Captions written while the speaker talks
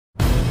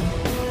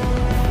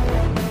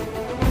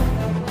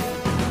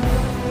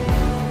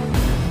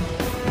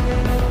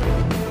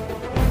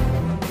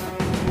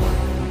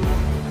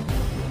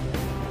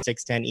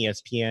610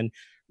 ESPN,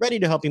 ready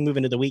to help you move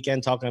into the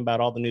weekend, talking about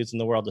all the news in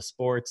the world of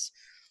sports.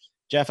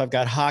 Jeff, I've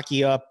got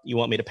hockey up. You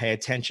want me to pay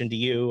attention to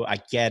you. I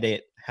get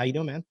it. How you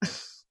doing, man?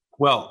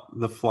 Well,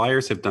 the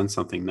Flyers have done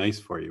something nice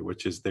for you,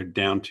 which is they're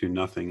down to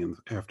nothing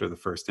after the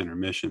first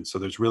intermission. So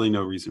there's really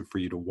no reason for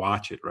you to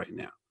watch it right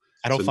now.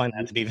 I don't So find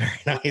that to be very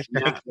nice.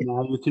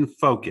 now you can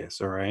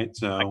focus. All right.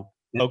 So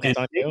Focus and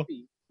on you.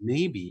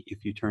 maybe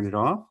if you turn it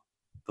off,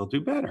 they'll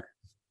do better.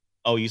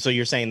 Oh, so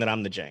you're saying that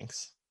I'm the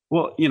jinx?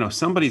 Well,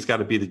 somebody's got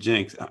to be the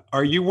jinx.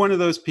 Are you one of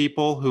those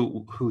people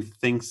who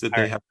thinks that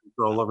they have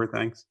control over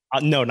things?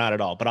 No, not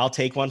at all. But I'll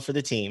take one for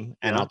the team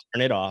and I'll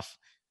turn it off.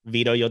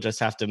 Vito, you'll just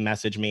have to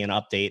message me an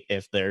update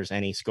if there's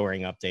any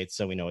scoring updates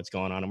so we know what's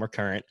going on and we're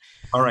current.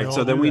 All right.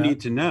 So then we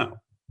need to know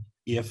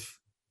if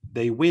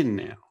they win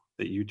now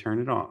that you turn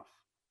it off.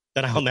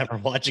 Then I'll never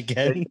watch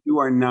again. You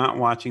are not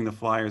watching the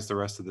Flyers the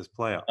rest of this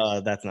playoff.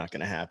 That's not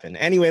going to happen.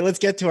 Anyway, let's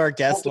get to our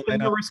guest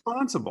lineup. You're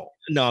responsible.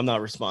 No, I'm not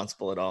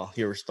responsible at all.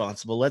 You're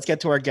responsible. Let's get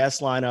to our guest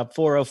lineup.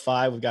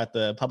 4:05, we've got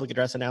the public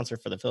address announcer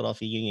for the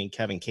Philadelphia Union,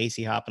 Kevin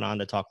Casey, hopping on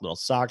to talk a little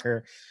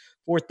soccer.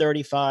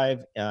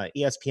 4:35,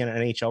 ESPN and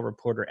NHL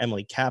reporter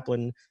Emily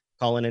Kaplan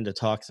calling in to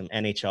talk some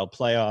NHL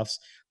playoffs.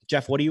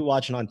 Jeff, what are you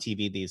watching on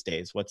TV these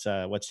days? What's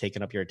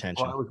taking up your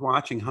attention? Well, I was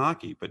watching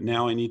hockey, but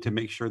now I need to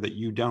make sure that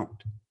you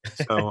don't.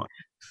 So,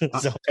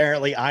 so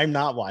apparently I'm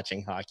not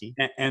watching hockey.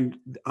 And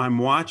I'm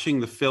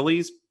watching the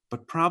Phillies,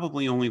 but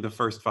probably only the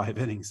first 5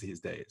 innings these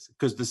days.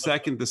 Because the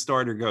second the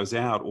starter goes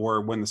out,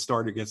 or when the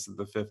starter gets to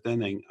the 5th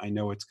inning, I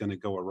know it's going to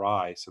go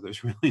awry. So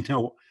there's really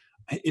no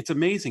 – it's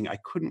amazing. I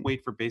couldn't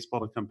wait for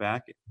baseball to come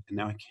back, and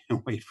now I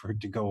can't wait for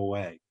it to go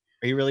away.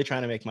 Are you really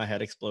trying to make my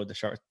head explode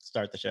to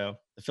start the show?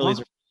 The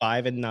Phillies are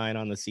 5-9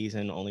 on the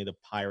season. Only the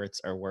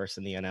Pirates are worse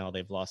in the NL.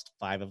 They've lost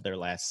 5 of their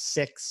last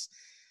 6.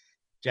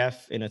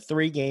 Jeff, in a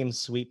 3-game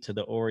sweep to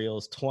the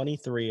Orioles,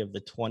 23 of the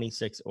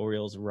 26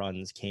 Orioles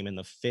runs came in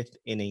the 5th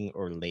inning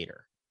or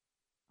later.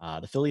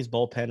 The Phillies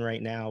bullpen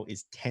right now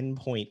is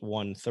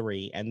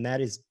 10.13, and that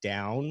is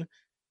down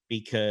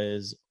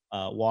because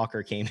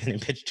Walker came in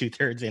and pitched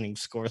 2/3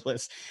 innings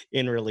scoreless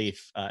in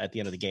relief at the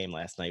end of the game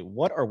last night.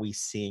 What are we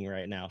seeing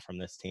right now from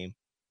this team?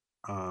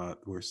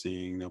 We're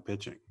seeing no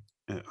pitching.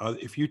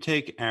 If you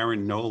take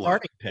Aaron Nola,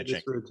 starting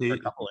pitching for a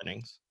couple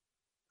innings.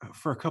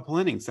 For a couple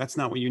innings, that's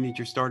not what you need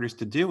your starters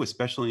to do,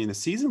 especially in a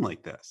season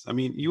like this. I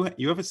mean,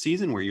 you have a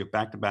season where you have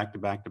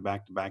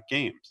back-to-back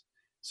games.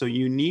 So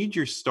you need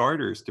your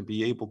starters to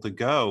be able to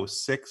go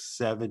 6,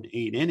 7,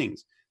 8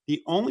 innings.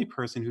 The only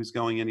person who's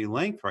going any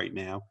length right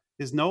now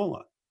is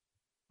Nola.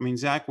 I mean,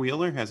 Zach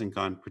Wheeler hasn't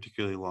gone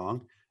particularly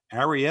long.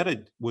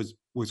 Arrieta was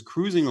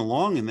cruising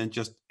along and then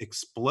just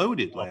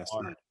exploded last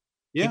night.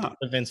 Yeah.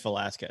 Vince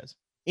Velasquez.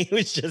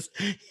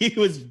 He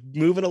was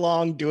moving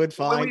along, doing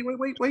fine.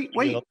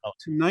 Wait.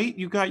 Tonight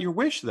you got your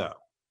wish, though.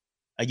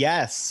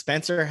 Yes,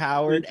 Spencer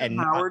Howard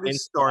Howard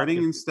is starting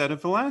instead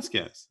of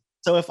Velasquez.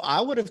 So if I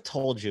would have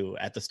told you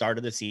at the start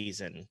of the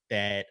season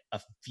that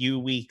a few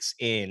weeks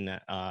in,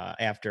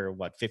 after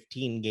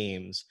 15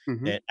 games,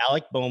 that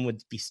Alec Boehm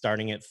would be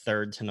starting at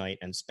third tonight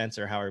and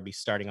Spencer Howard would be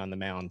starting on the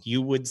mound,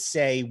 you would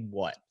say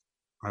what?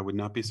 I would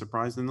not be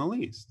surprised in the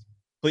least.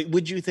 But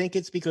would you think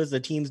it's because the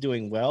team's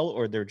doing well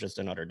or they're just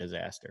an utter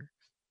disaster?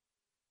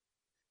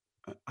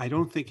 I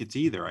don't think it's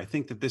either. I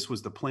think that this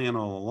was the plan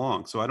all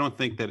along. So I don't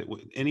think that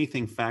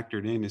anything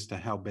factored in as to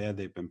how bad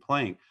they've been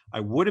playing.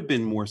 I would have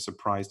been more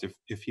surprised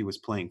if he was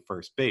playing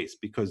first base,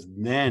 because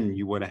then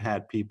you would have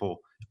had people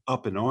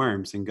up in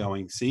arms and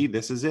going, see,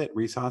 this is it.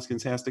 Rhys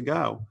Hoskins has to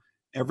go.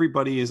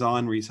 Everybody is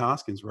on Rhys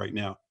Hoskins right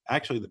now.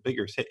 Actually, the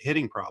bigger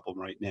hitting problem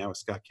right now is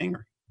Scott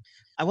Kingery.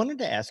 I wanted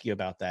to ask you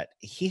about that.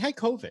 He had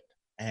COVID.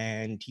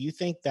 And do you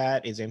think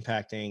that is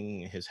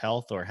impacting his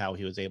health or how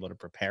he was able to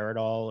prepare at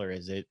all? Or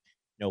is it,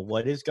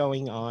 what is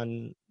going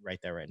on right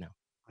there right now?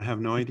 I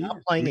have no idea.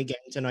 Not playing again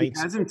tonight. He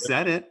hasn't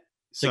said it.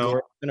 So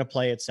he's going to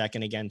play at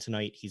second again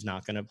tonight. He's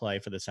not going to play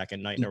for the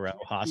second night in a row.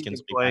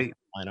 Hoskins will be back in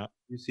the lineup.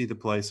 You see the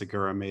play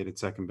Segura made at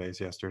second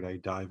base yesterday,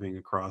 diving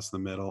across the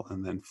middle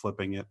and then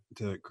flipping it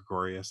to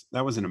Gregorius.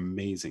 That was an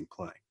amazing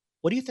play.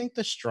 What do you think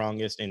the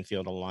strongest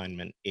infield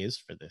alignment is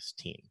for this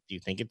team? Do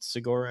you think it's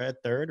Segura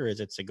at third, or is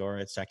it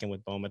Segura at second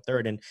with Boehm at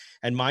third?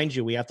 And mind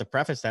you, we have to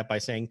preface that by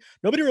saying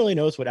nobody really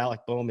knows what Alec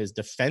Boehm is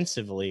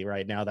defensively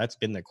right now. That's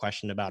been the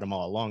question about him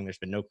all along. There's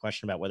been no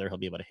question about whether he'll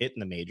be able to hit in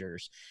the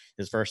majors.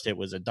 His first hit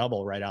was a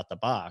double right out the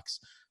box,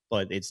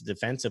 but it's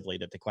defensively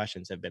that the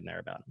questions have been there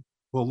about him.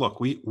 Well,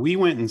 look, we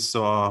went and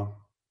saw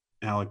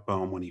Alec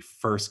Boehm when he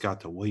first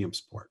got to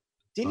Williamsport.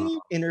 Didn't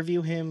you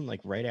interview him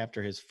like right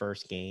after his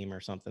first game or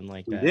something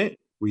like that?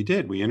 We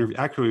did. We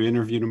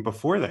interviewed him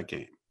before that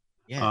game.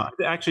 Yeah.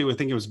 Actually, I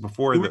think it was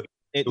before you were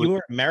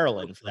in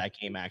Maryland for that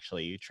game.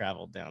 Actually, you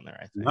traveled down there.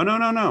 I think.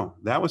 No.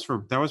 That was for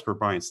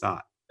Brian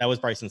Stott. That was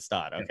Bryson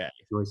Stott. Okay.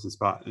 Bryson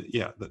Stott.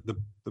 Yeah.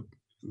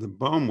 The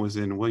Boehm was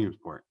in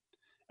Williamsport.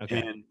 Okay.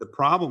 And the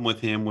problem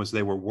with him was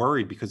they were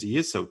worried because he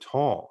is so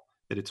tall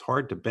that it's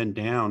hard to bend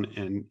down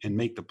and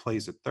make the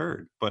plays at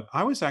third. But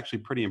I was actually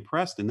pretty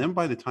impressed. And then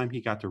by the time he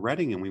got to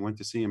Reading and we went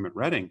to see him at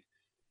Reading,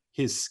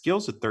 his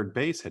skills at third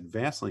base had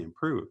vastly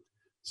improved.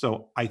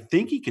 So I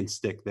think he can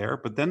stick there.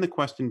 But then the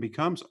question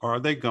becomes, are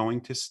they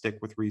going to stick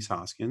with Rhys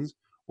Hoskins,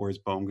 or is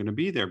Bohm going to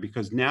be there?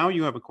 Because now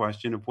you have a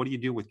question of what do you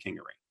do with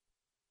Kingery?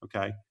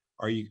 Okay.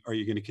 Are you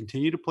going to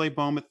continue to play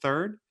Bohm at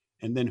third?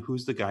 And then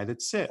who's the guy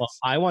that Well, sits?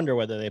 I wonder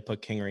whether they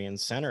put Kingery in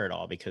center at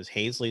all because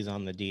Hazley's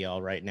on the DL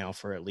right now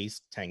for at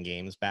least 10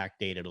 games,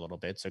 backdated a little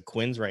bit. So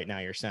Quinn's right now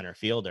your center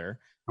fielder.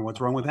 And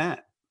what's wrong with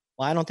that?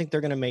 Well, I don't think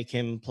they're going to make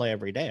him play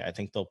every day. I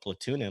think they'll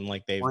platoon him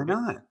like they've Why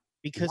been not?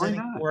 because I Why think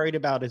they're not? worried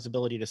about his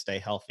ability to stay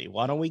healthy.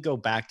 Why don't we go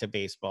back to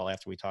baseball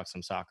after we talk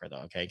some soccer,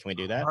 though? Okay, can we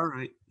do that? All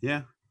right.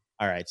 Yeah.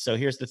 All right. So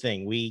here's the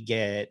thing: we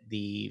get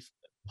the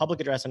public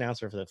address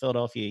announcer for the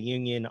Philadelphia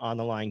Union on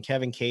the line,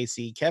 Kevin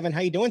Casey. Kevin, how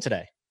you doing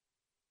today?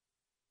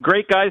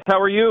 Great, guys.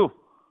 How are you?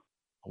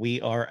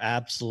 We are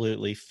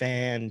absolutely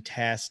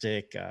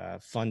fantastic.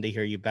 Fun to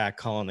hear you back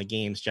calling the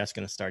games. Jeff's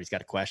going to start. He's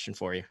got a question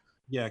for you.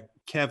 Yeah,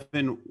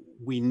 Kevin,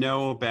 we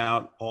know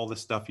about all the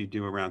stuff you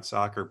do around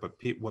soccer, but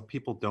what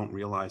people don't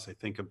realize, I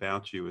think,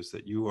 about you is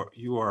that you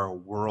are a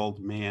world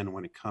man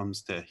when it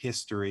comes to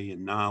history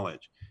and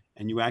knowledge,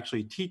 and you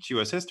actually teach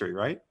U.S. history,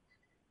 right?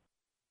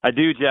 I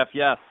do, Jeff.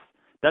 Yes,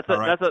 that's All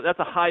right. that's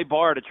a high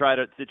bar to try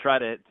to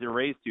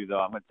raise to, though.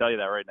 I'm going to tell you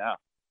that right now.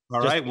 All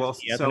right. Well,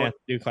 he hasn't asked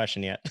a new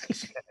question yet.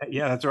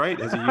 yeah, that's right.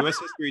 As a U.S.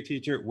 history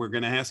teacher, we're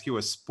going to ask you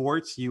a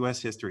sports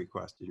U.S. history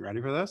question. You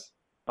ready for this?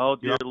 Oh,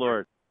 dear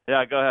Lord.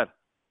 Yeah, go ahead.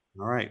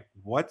 All right.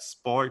 What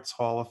sports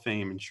Hall of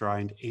Fame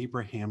enshrined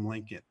Abraham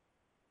Lincoln?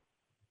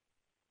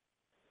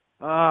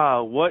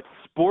 What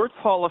sports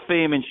Hall of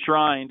Fame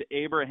enshrined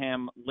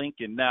Abraham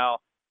Lincoln? Now,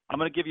 I'm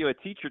going to give you a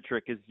teacher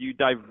trick: is you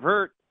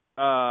divert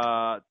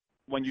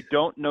when you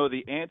don't know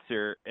the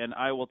answer, and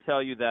I will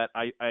tell you that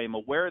I am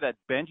aware that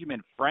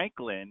Benjamin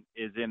Franklin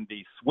is in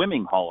the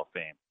Swimming Hall of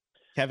Fame.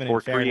 Kevin,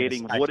 for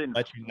creating wooden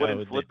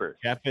flippers.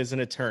 Jeff is an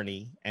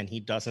attorney, and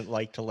he doesn't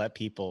like to let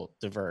people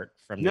divert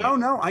from.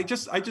 No. I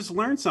just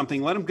learned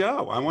something. Let him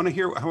go. I want to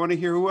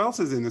hear who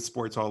else is in the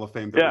Sports Hall of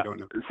Fame that we don't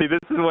know. See,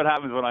 this is what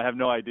happens when I have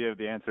no idea of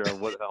the answer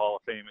of what the Hall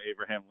of Fame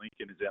Abraham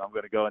Lincoln is in. I'm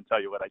going to go and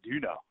tell you what I do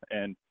know.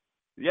 And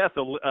yeah,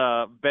 so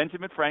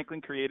Benjamin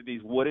Franklin created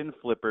these wooden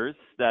flippers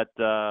that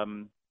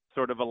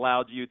sort of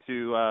allowed you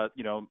to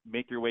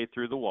make your way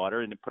through the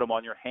water and put them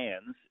on your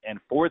hands. And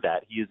for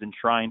that, he is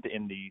enshrined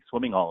in the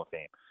Swimming Hall of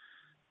Fame.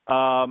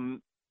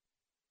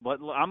 But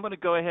I'm going to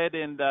go ahead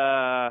and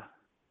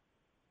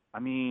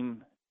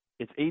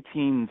it's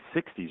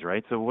 1860s,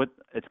 right? So it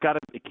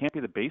can't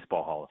be the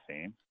Baseball Hall of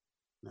Fame.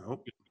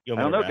 Nope. I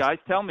don't know, guys.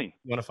 Tell me.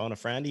 You want to phone a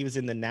friend? He was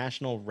in the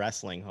National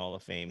Wrestling Hall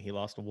of Fame. He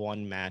lost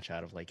one match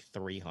out of like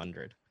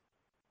 300.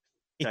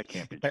 That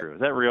can't be true.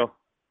 Is that real?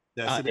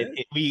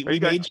 We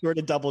made sure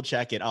to double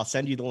check it. I'll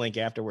send you the link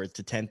afterwards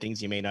to 10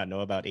 things you may not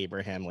know about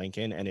Abraham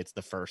Lincoln, and it's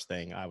the first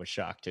thing I was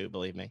shocked to,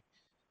 believe me.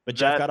 But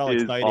Jeff got all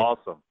excited.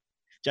 Awesome.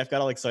 Jeff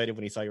got all excited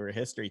when he saw you were a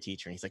history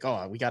teacher, and he's like,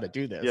 "Oh, we got to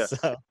do this." Yeah.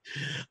 So,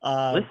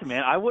 listen,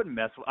 man, I wouldn't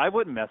mess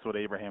with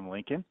Abraham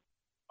Lincoln.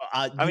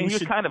 He was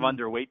kind of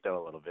underweight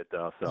though, a little bit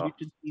though. So you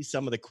should see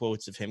some of the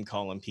quotes of him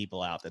calling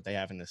people out that they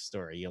have in this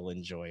story. You'll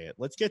enjoy it.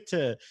 Let's get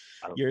to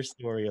your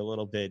story a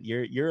little bit.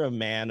 You're a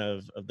man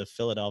of the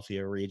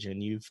Philadelphia region.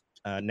 You've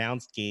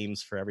announced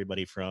games for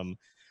everybody from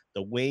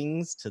the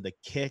Wings to the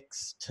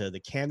Kicks to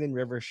the Camden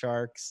River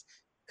Sharks,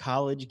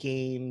 college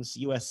games,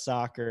 U.S.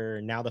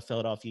 Soccer, now the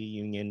Philadelphia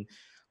Union.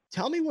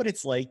 Tell me what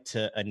it's like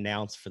to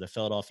announce for the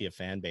Philadelphia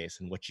fan base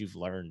and what you've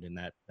learned in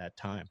that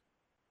time.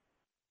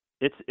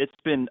 It's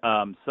been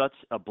such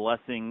a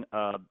blessing,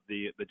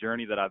 the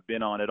journey that I've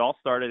been on. It all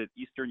started at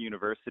Eastern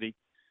University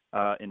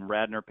in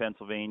Radnor,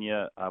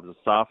 Pennsylvania. I was a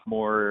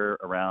sophomore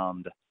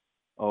around,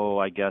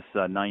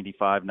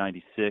 95,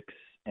 96,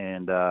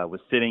 and was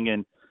sitting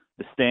in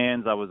the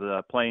stands. I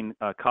was playing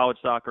college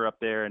soccer up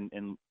there,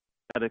 and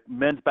at a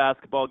men's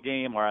basketball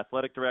game, our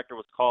athletic director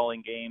was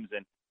calling games,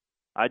 and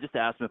I just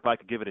asked him if I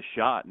could give it a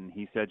shot, and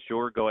he said,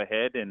 sure, go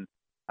ahead. And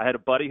I had a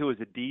buddy who was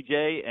a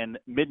DJ, and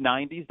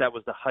mid-90s, that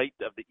was the height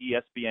of the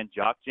ESPN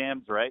Jock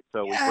Jams, right?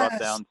 So we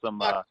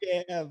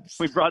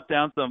brought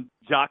down some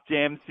Jock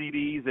Jam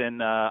CDs,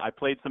 and I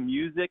played some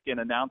music and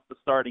announced the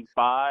starting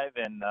five,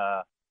 and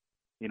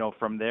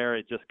from there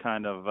it just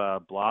kind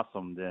of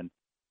blossomed. And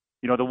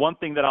the one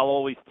thing that I'll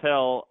always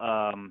tell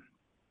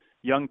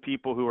young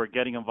people who are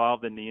getting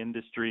involved in the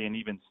industry, and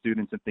even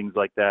students and things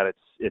like that,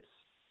 it's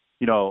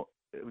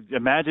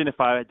imagine if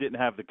I didn't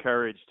have the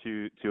courage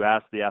to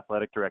ask the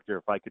athletic director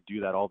if I could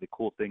do that, all the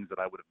cool things that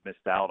I would have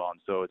missed out on.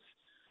 So it's,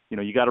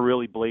 you got to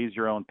really blaze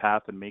your own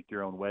path and make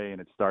your own way,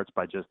 and it starts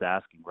by just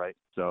asking, right?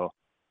 So,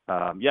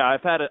 I've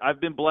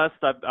been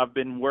blessed. I've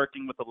been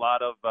working with a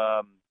lot of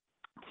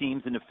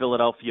teams in the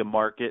Philadelphia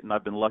market, and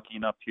I've been lucky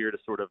enough here to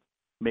sort of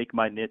make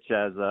my niche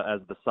as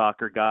the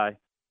soccer guy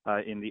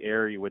in the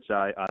area, which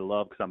I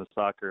love because I'm a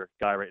soccer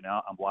guy right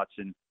now. I'm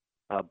watching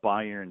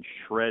Bayern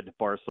shred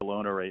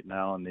Barcelona right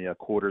now in the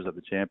quarters of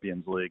the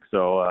Champions League.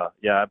 So,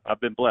 I've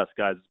been blessed,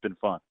 guys. It's been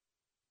fun.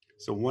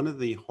 So one of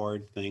the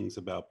hard things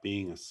about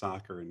being a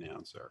soccer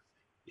announcer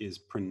is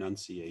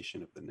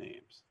pronunciation of the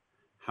names.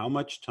 How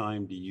much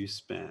time do you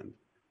spend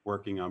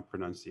working on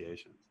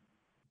pronunciations?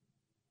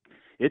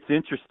 It's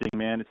interesting,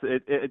 man.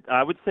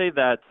 I would say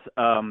that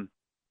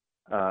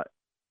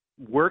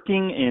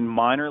working in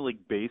minor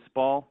league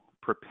baseball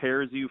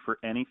prepares you for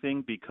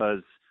anything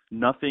because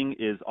nothing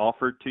is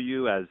offered to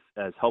you as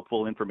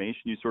helpful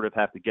information. You sort of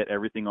have to get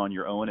everything on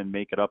your own and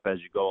make it up as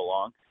you go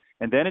along.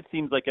 And then it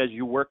seems like as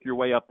you work your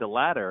way up the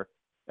ladder,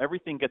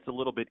 everything gets a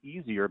little bit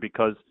easier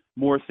because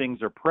more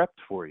things are prepped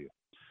for you.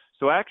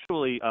 So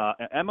actually,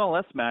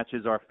 MLS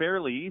matches are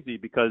fairly easy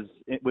because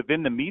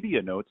within the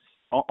media notes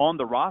on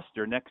the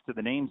roster next to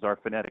the names are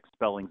phonetic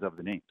spellings of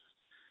the names.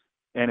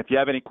 And if you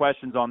have any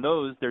questions on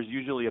those, there's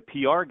usually a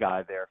PR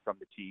guy there from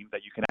the team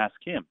that you can ask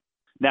him.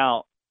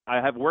 Now,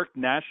 I have worked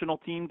national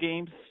team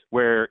games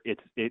where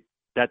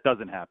that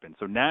doesn't happen.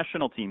 So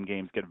national team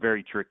games get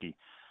very tricky.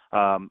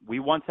 We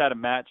once had a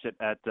match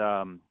at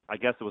I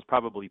guess it was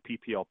probably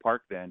PPL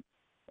Park then,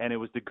 and it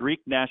was the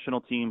Greek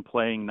national team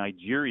playing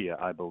Nigeria,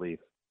 I believe.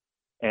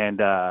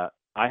 And I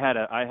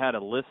had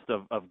a list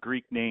of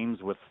Greek names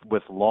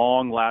with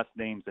long last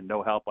names and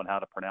no help on how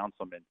to pronounce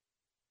them.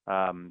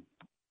 And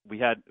we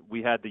had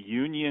the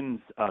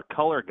Union's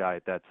color guy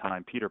at that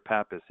time, Peter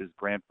Pappas. His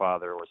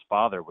grandfather or his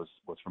father was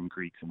from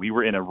Greeks, and we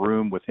were in a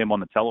room with him on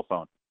the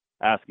telephone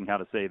asking how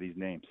to say these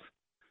names.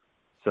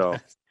 So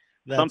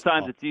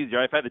sometimes it's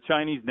easier. I've had the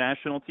Chinese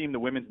national team, the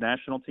women's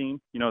national team,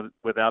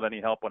 without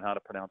any help on how to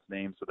pronounce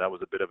names. So that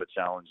was a bit of a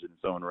challenge in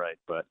its own right.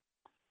 But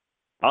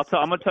I'm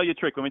going to tell you a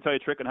trick. Let me tell you a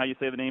trick on how you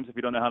say the names if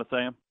you don't know how to say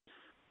them.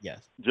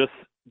 Yes.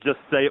 Just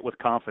say it with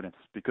confidence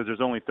because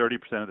there's only 30%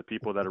 of the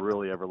people that are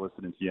really ever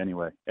listening to you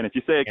anyway. And if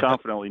you say it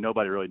confidently,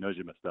 nobody really knows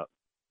you messed up.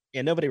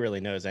 Yeah, nobody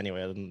really knows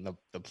anyway, other than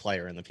the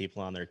player and the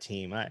people on their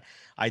team.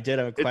 I did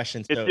have a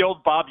question. It's the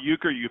old Bob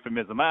Uecker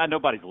euphemism.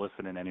 Nobody's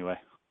listening anyway.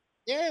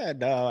 Yeah,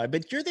 no,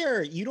 but you're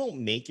there. You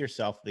don't make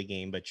yourself the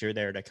game, but you're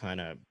there to kind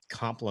of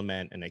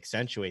complement and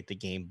accentuate the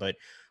game. But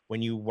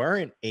when you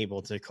weren't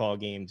able to call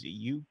games,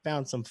 you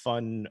found some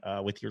fun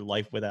with your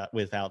Life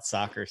Without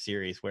Soccer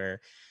series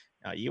where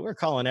you were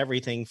calling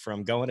everything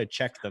from going to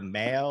check the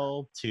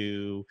mail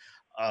to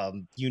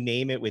you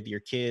name it, with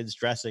your kids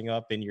dressing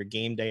up in your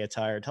game day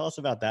attire. Tell us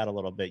about that a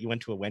little bit. You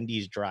went to a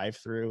Wendy's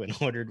drive-through and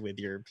ordered with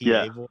your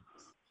PA voice.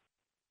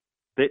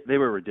 They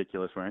were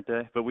ridiculous, weren't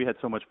they? But we had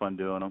so much fun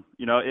doing them.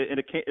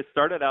 It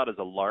started out as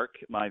a lark.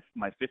 My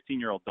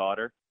 15-year-old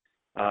daughter,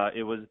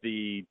 it was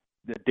the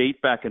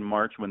date back in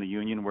March when the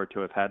Union were to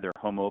have had their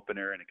home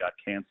opener and it got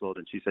canceled.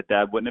 And she said,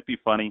 "Dad, wouldn't it be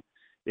funny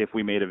if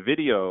we made a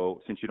video,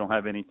 since you don't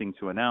have anything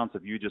to announce,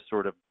 of you just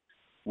sort of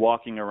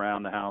walking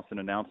around the house and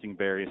announcing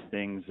various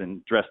things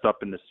and dressed up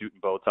in the suit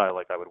and bow tie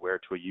like I would wear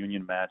to a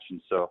Union match?"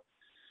 And so,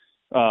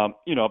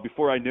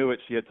 before I knew it,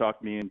 she had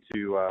talked me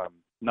into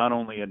not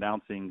only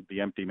announcing the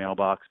empty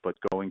mailbox, but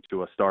going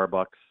to a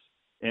Starbucks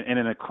and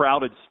in a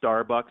crowded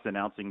Starbucks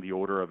announcing the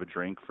order of a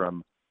drink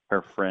from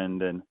her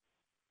friend. And,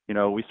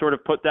 we sort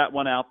of put that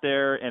one out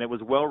there and it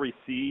was well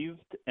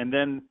received. And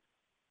then,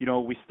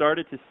 we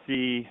started to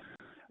see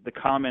the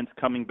comments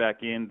coming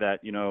back in that,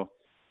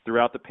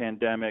 throughout the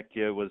pandemic,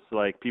 it was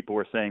like people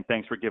were saying,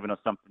 "Thanks for giving us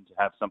something to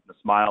have something to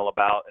smile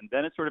about." And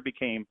then it sort of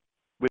became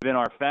within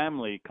our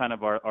family kind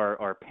of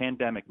our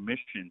pandemic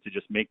mission to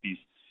just make these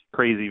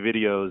crazy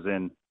videos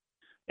and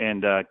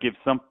give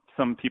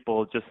some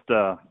people just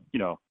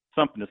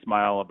something to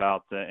smile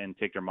about and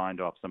take their mind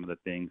off some of the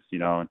things.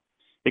 And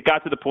it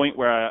got to the point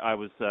where I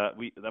was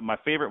my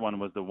favorite one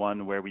was the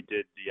one where we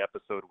did the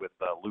episode with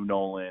Lou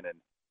Nolan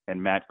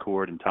and Matt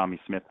Cord and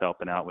Tommy Smith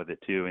helping out with it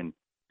too. And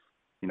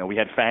we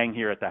had Fang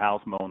here at the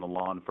house mowing the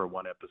lawn for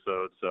one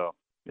episode, so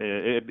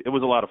it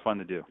was a lot of fun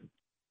to do.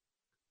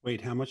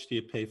 Wait, how much do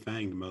you pay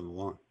Fang to mow the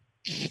lawn?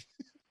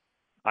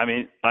 I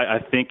mean, I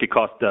think it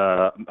cost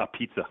a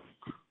pizza.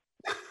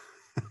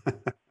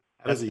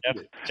 How does he eat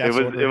it?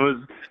 It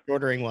was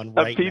ordering one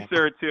right a pizza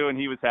now. or two, and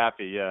he was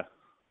happy. Yeah.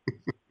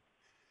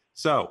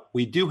 So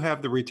we do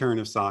have the return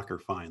of soccer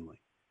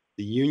finally.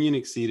 The Union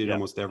exceeded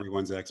almost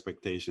everyone's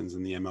expectations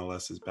in the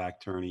MLS's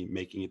back tourney,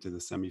 making it to the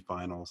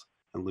semifinals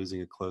and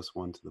losing a close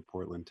one to the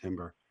Portland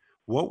Timber.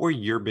 What were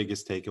your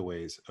biggest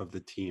takeaways of the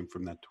team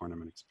from that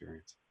tournament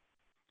experience?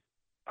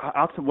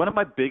 I'll say one of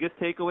my biggest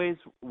takeaways,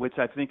 which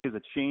I think is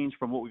a change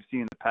from what we've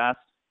seen in the past,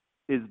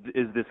 is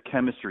this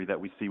chemistry that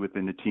we see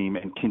within the team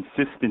and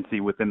consistency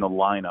within the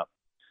lineup.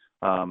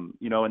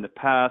 In the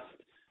past,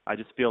 I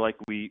just feel like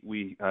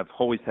we have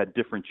always had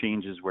different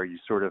changes where you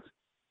sort of,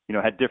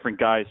 had different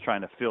guys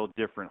trying to fill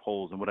different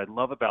holes. And what I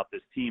love about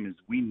this team is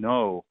we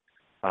know,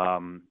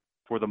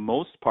 for the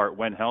most part,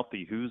 when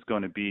healthy, who's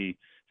going to be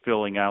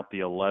filling out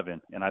the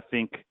 11. And I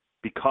think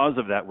because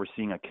of that, we're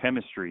seeing a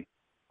chemistry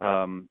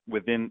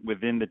within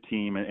the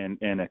team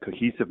and a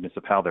cohesiveness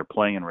of how they're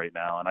playing right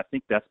now. And I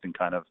think that's been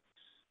kind of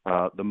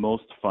the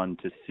most fun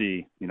to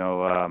see.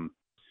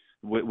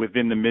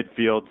 Within the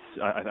midfield,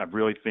 I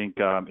really think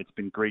it's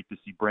been great to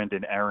see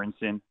Brendan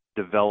Aronson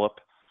develop.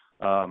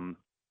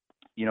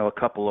 A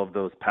couple of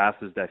those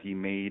passes that he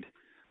made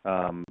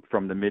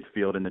from the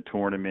midfield in the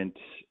tournament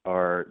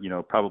are,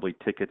 probably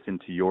tickets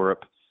into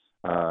Europe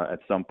at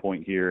some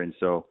point here. And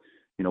so,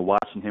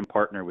 watching him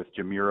partner with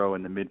Jamiro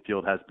in the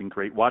midfield has been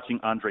great. Watching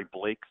Andre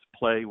Blake's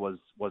play was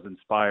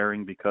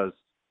inspiring because,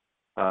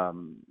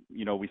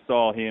 we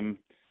saw him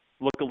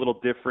look a little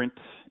different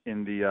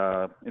in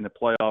the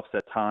playoffs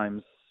at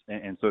times,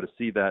 and so to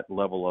see that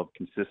level of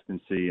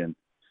consistency and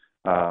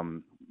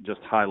just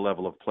high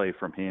level of play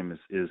from him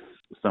is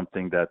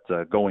something that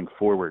going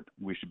forward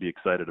we should be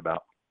excited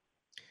about.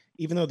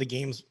 Even though the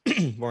games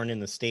weren't in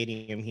the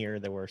stadium here,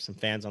 there were some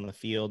fans on the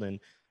field, and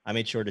I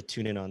made sure to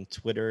tune in on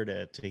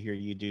Twitter to hear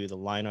you do the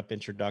lineup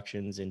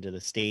introductions into the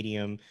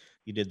stadium.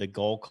 You did the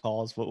goal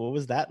calls. What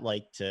was that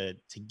like to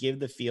give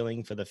the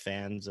feeling for the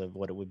fans of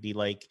what it would be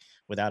like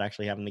without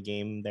actually having the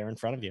game there in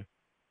front of you?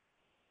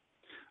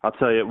 I'll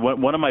tell you,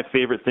 one of my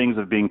favorite things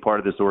of being part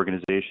of this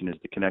organization is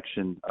the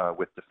connection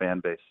with the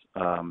fan base.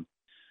 I'm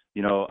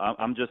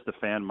just a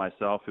fan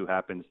myself who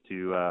happens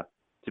to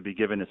be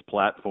given this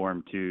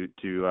platform to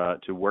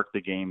work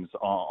the games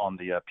on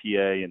the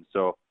PA, and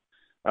so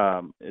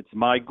it's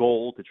my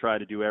goal to try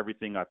to do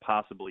everything I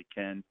possibly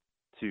can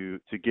to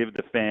give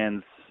the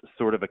fans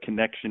sort of a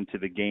connection to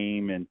the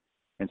game, and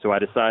so I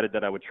decided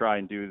that I would try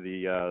and do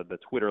the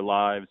Twitter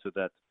live so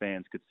that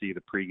fans could see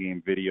the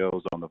pregame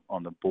videos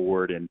on the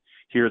board and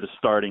hear the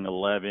starting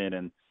 11,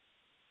 and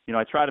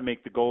I try to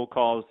make the goal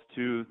calls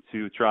to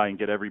try and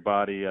get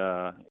everybody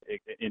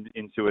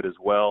into it as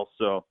well.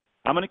 So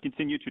I'm going to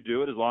continue to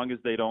do it as long as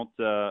they don't,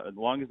 as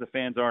long as the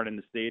fans aren't in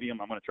the stadium.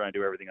 I'm going to try and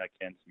do everything I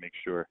can to make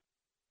sure,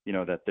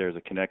 that there's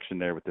a connection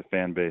there with the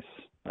fan base,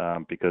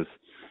 because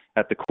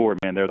at the core,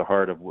 man, they're the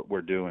heart of what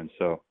we're doing.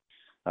 So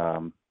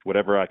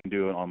whatever I can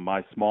do on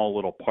my small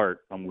little part,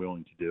 I'm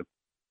willing to do.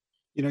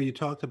 You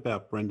talked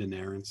about Brendan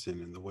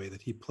Aronson and the way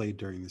that he played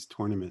during this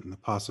tournament and the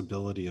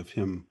possibility of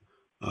him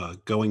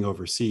going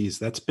overseas.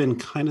 That's been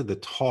kind of the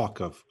talk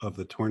of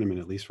the tournament,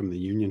 at least from the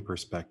Union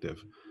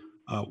perspective.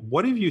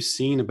 What have you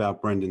seen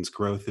about Brendan's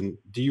growth, and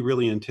do you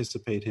really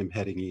anticipate him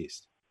heading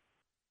east?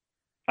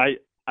 I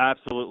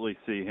absolutely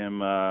see him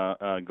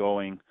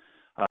going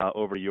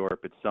over to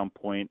Europe at some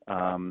point.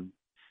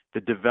 The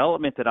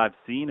development that I've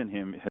seen in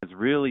him has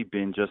really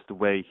been just the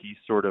way he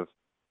sort of,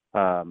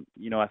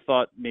 I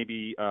thought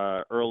maybe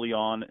early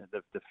on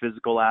the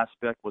physical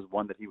aspect was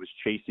one that he was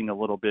chasing a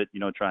little bit,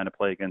 trying to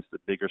play against the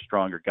bigger,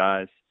 stronger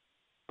guys.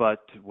 But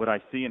what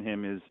I see in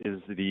him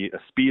is the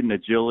speed and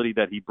agility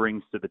that he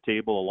brings to the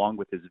table, along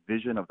with his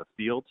vision of the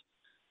field.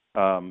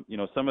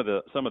 Some of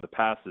the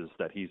passes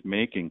that he's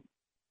making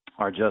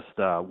are just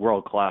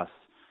world class,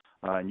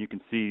 and you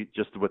can see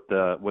just with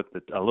a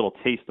little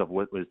taste of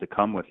what was to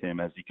come with him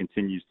as he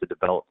continues to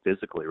develop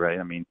physically. Right?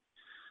 I mean,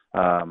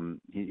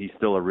 he's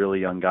still a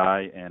really young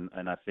guy, and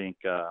I think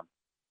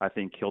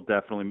he'll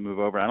definitely move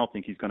over. I don't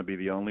think he's going to be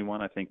the only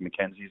one. I think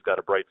Mackenzie's got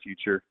a bright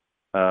future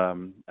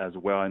as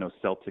well. I know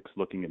Celtic's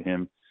looking at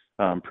him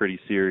pretty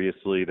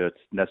seriously.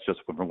 That's just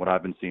from what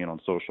I've been seeing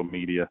on social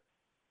media.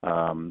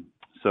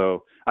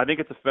 So I think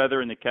it's a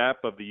feather in the cap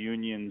of the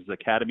Union's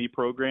academy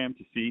program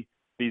to see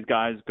these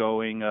guys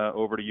going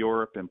over to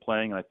Europe and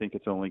playing. I think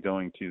it's only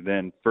going to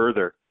then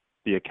further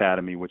the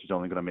academy, which is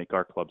only going to make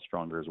our club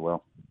stronger as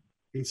well.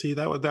 And see,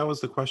 that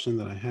was the question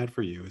that I had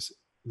for you. Is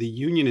the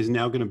Union is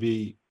now going to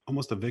be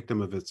almost a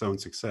victim of its own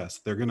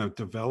success. They're going to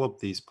develop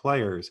these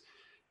players,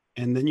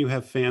 and then you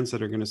have fans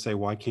that are going to say,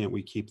 why can't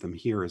we keep them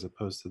here as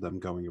opposed to them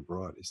going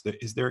abroad?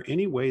 Is there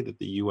any way that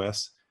the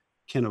U.S.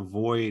 can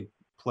avoid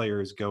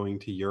players going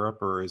to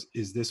Europe, or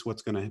is this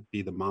what's going to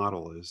be the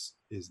model? Is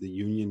the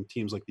Union,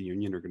 teams like the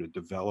Union, are going to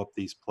develop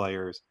these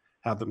players,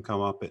 have them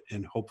come up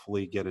and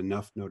hopefully get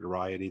enough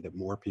notoriety that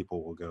more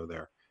people will go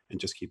there and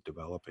just keep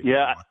developing?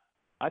 Yeah,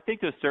 I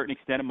think to a certain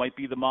extent it might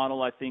be the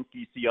model. I think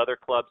you see other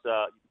clubs.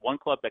 One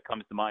club that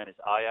comes to mind is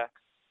Ajax,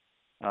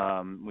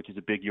 which is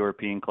a big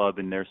European club,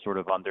 and they're sort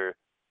of under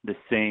the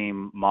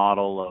same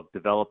model of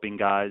developing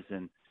guys.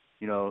 And,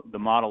 the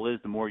model is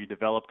the more you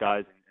develop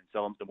guys and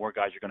sell them, the more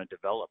guys you're going to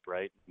develop,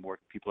 right? The more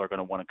people are going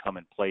to want to come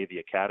and play the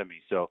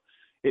academy. So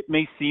it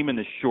may seem in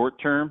the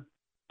short term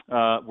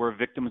we're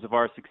victims of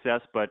our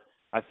success, but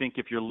I think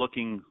if you're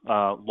looking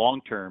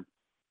long term,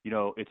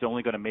 it's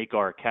only going to make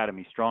our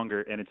academy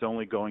stronger, and it's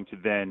only going to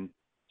then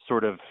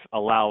sort of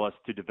allow us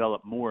to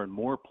develop more and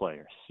more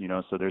players,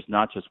 so there's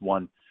not just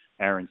one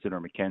Aronson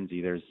or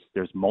McKenzie,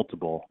 there's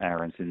multiple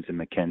Aronsons and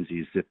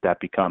McKenzies if that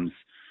becomes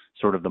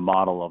sort of the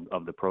model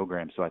of the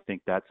program. So I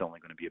think that's only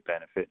going to be a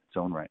benefit in its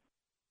own right.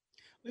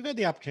 We've had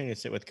the opportunity to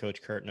sit with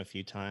Coach Curtin a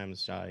few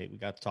times. We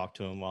got to talk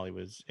to him while he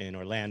was in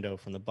Orlando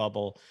from the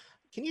bubble.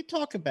 Can you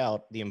talk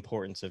about the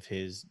importance of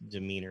his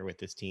demeanor with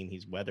this team?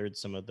 He's weathered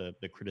some of the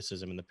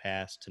criticism in the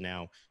past to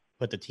now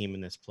put the team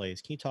in this place.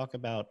 Can you talk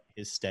about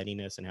his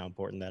steadiness and how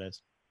important that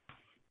is?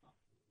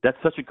 That's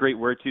such a great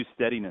word too,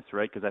 steadiness,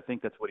 right? Because I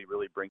think that's what he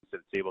really brings to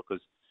the table.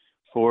 Because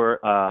for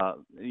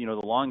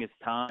the longest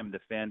time, the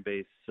fan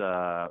base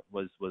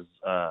was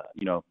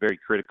very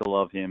critical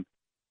of him,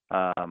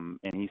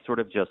 and he sort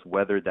of just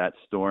weathered that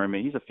storm.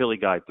 And he's a Philly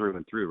guy through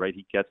and through, right?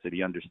 He gets it.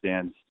 He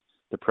understands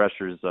the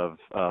pressures of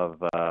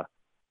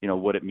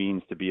what it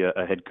means to be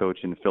a head coach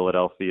in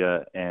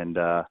Philadelphia, and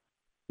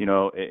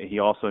he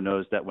also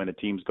knows that when a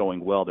team's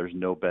going well, there's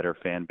no better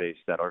fan base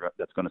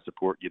that's going to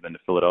support you than the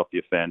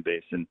Philadelphia fan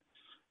base. And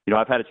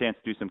I've had a chance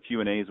to do some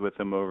Q&As with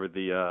him over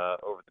the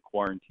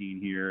quarantine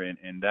here,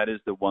 and that is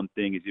the one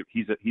thing is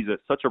he's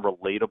such a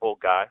relatable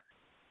guy,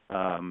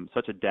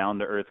 such a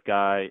down-to-earth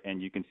guy,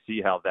 and you can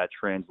see how that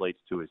translates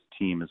to his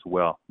team as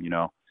well.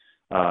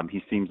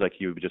 He seems like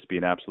he would just be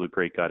an absolute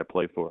great guy to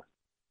play for.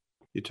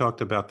 You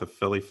talked about the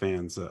Philly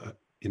fans.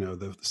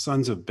 The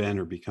Sons of Ben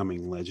are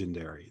becoming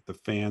legendary. The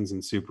fans in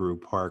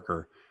Subaru Park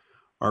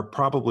are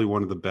probably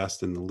one of the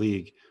best in the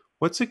league.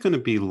 What's it going to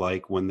be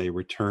like when they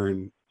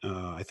return,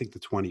 I think the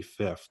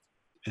 25th,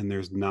 and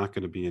there's not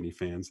going to be any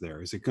fans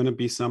there? Is it going to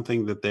be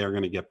something that they are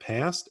going to get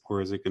past,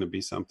 or is it going to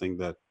be something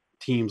that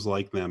teams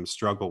like them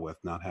struggle with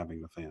not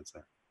having the fans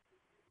there?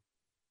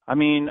 I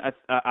mean,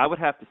 I would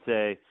have to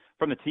say,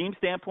 from the team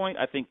standpoint,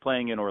 I think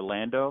playing in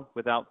Orlando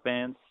without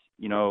fans,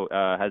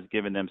 has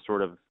given them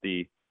sort of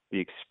the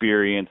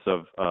experience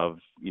of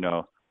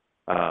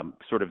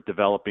sort of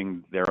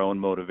developing their own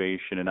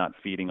motivation and not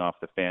feeding off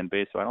the fan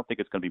base. So I don't think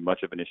it's going to be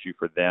much of an issue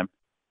for them.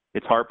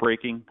 It's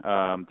heartbreaking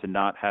to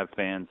not have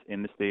fans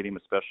in the stadium,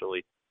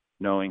 especially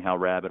knowing how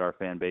rabid our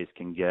fan base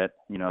can get,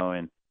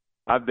 and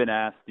I've been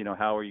asked,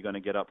 how are you going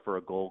to get up for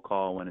a goal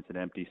call when it's an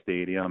empty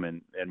stadium?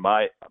 And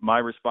my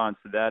response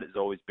to that has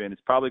always been,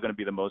 it's probably going to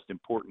be the most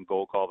important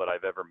goal call that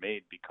I've ever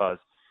made, because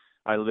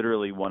I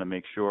literally want to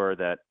make sure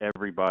that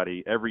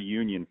every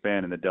Union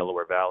fan in the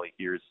Delaware Valley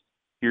hears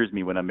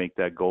me when I make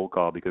that goal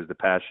call, because the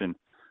passion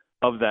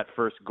of that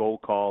first goal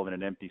call in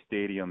an empty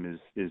stadium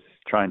is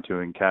trying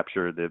to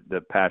capture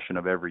the passion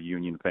of every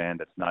Union fan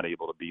that's not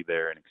able to be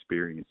there and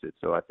experience it.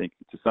 So I think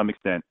to some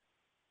extent,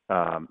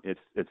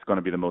 it's going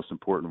to be the most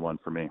important one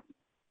for me.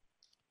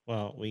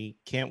 Well, we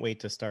can't wait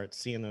to start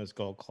seeing those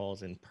goal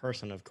calls in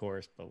person, of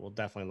course, but we'll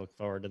definitely look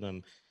forward to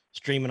them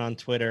streaming on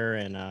Twitter.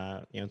 And,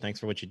 thanks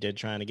for what you did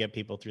trying to get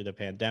people through the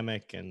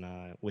pandemic,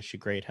 and wish you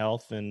great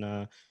health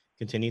and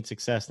continued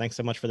success. Thanks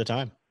so much for the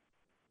time.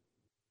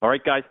 All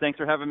right, guys. Thanks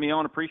for having me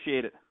on.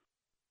 Appreciate it.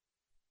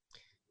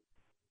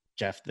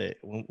 Jeff,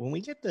 when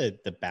we get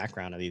the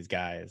background of these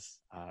guys,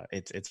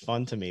 it's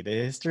fun to me. The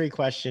history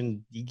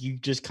question, you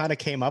just kind of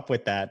came up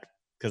with that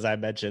because I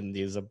mentioned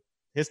he was a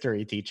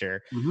history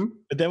teacher. Mm-hmm.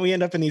 But then we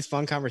end up in these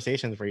fun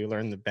conversations where you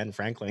learn that Ben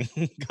Franklin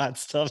got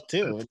stuff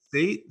too.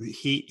 See,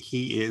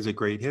 he is a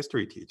great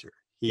history teacher.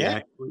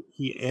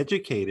 He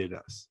educated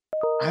us.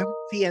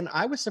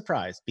 I was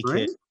surprised because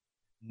Right?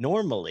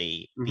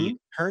 normally the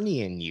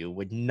attorney in you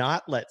would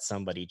not let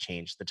somebody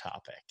change the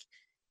topic.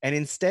 And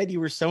instead, you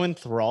were so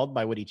enthralled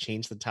by what he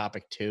changed the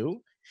topic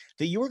to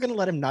that you were going to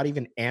let him not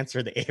even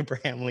answer the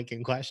Abraham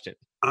Lincoln question.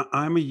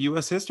 I'm a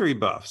U.S. history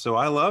buff, so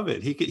I love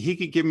it. He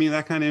could give me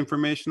that kind of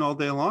information all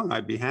day long.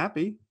 I'd be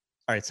happy.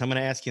 All right, so I'm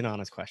going to ask you an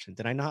honest question.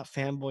 Did I not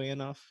fanboy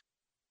enough?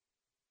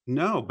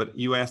 No, but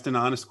you asked an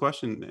honest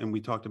question, and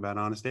we talked about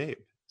Honest Abe,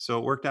 so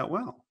it worked out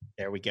well.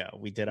 There we go.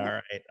 We did all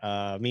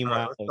right. Meanwhile,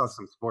 all right, let's talk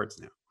some sports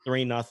now.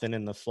 3-0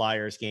 in the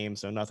Flyers game,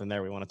 so nothing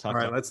there we want to talk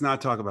about. All right, let's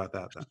not talk about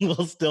that then.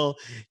 We'll still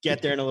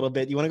get there in a little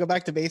bit. You want to go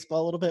back to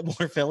baseball a little bit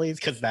more, Phillies?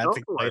 Because that's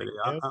exciting.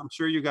 I'm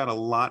sure you got a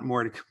lot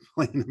more to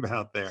complain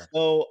about there.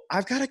 So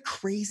I've got a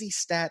crazy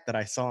stat that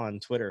I saw on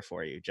Twitter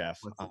for you, Jeff,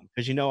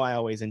 because I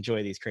always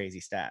enjoy these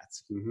crazy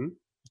stats. Mm-hmm.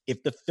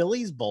 If the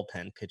Phillies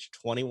bullpen pitched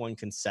 21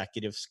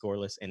 consecutive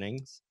scoreless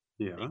innings,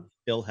 they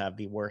still have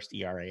the worst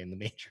ERA in the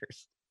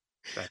majors.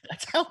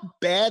 That's how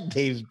bad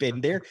they've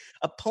been. Their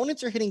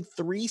opponents are hitting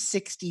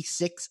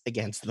 366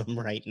 against them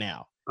right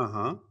now.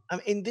 I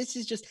mean, this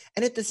is just,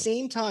 and at the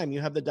same time, you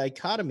have the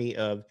dichotomy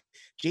of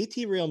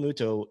JT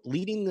Realmuto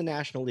leading the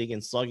National League in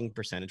slugging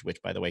percentage,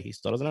 which, by the way, he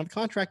still doesn't have a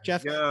contract,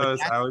 Jeff. Yes,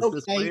 I was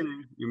just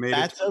waiting. You made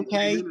it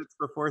 20 minutes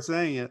before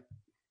saying it.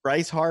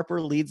 Bryce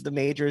Harper leads the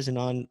majors in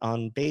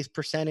on base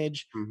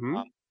percentage.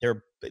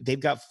 They've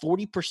got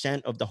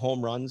 40% of the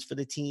home runs for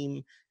the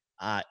team.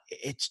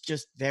 It's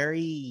just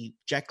very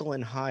Jekyll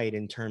and Hyde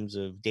in terms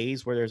of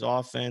days where there's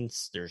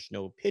offense, there's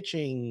no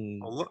pitching.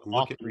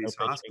 Look at Rhys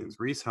Hoskins.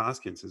 Rhys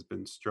Hoskins has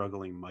been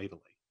struggling mightily.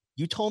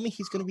 You told me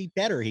he's going to be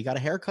better. He got a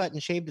haircut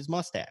and shaved his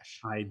mustache.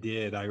 I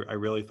did. I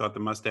really thought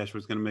the mustache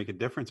was going to make a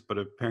difference, but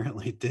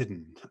apparently it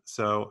didn't.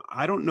 So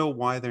I don't know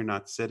why they're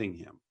not sitting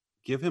him.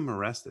 Give him a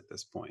rest at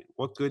this point.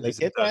 What good does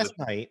it do? Last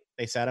night.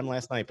 They sat him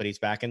last night, but he's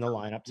back in the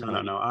lineup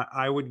tonight. No.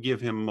 I would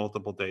give him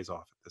multiple days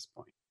off at this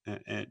point.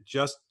 And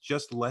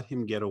just let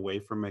him get away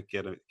from it,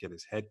 get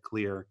his head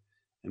clear,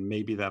 and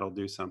maybe that'll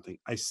do something.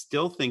 I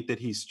still think that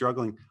he's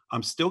struggling.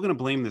 I'm still going to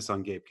blame this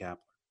on Gabe Kapler.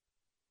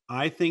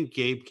 I think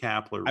Gabe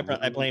Kapler.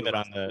 I blame it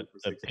on the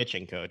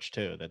pitching coach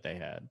too that they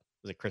had.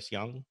 Was it Chris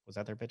Young? Was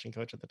that their pitching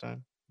coach at the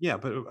time? Yeah,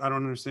 but I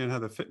don't understand how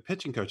the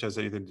pitching coach has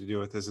anything to do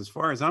with this. As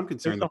far as I'm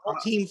concerned, the whole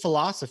team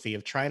philosophy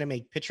of trying to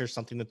make pitchers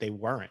something that they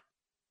weren't.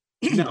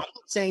 No. I'm not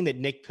saying that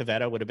Nick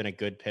Pivetta would have been a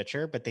good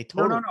pitcher, but they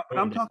totally. No. But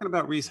I'm talking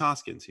about Rhys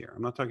Hoskins here.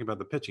 I'm not talking about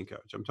the pitching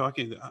coach.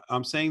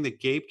 I'm saying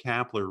that Gabe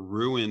Kapler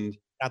ruined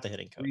not the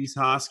hitting coach. Rhys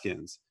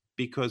Hoskins,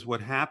 because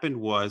what happened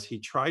was he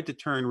tried to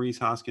turn Rhys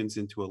Hoskins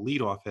into a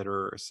leadoff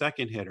hitter or a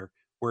second hitter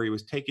where he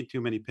was taking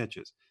too many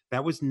pitches.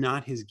 That was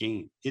not his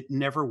game. It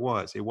never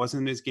was. It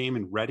wasn't his game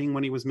in Reading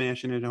when he was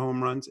mashing in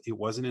home runs. It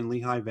wasn't in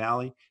Lehigh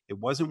Valley. It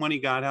wasn't when he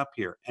got up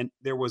here. And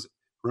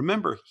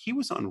remember, he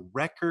was on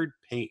record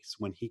pace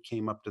when he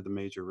came up to the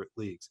major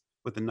leagues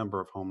with the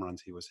number of home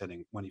runs he was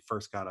hitting when he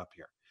first got up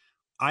here.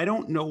 I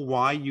don't know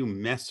why you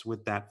mess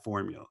with that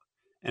formula.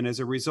 And as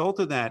a result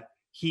of that,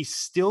 he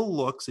still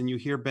looks, and you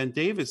hear Ben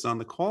Davis on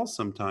the call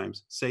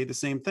sometimes say the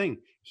same thing.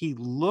 He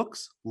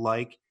looks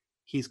like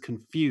he's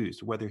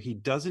confused, whether he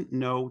doesn't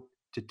know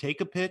to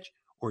take a pitch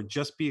or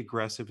just be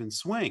aggressive and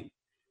swing.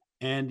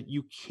 And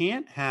you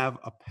can't have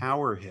a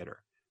power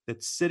hitter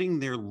that's sitting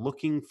there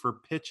looking for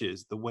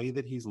pitches the way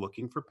that he's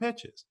looking for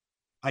pitches.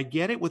 I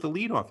get it with a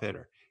leadoff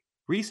hitter.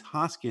 Rhys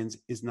Hoskins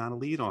is not a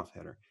leadoff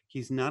hitter.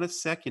 He's not a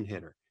second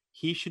hitter.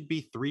 He should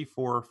be 3,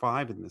 4, or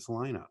 5 in this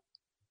lineup.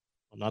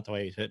 Well, not the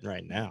way he's hitting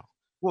right now.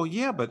 Well,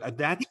 yeah, but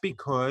that's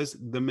because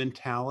the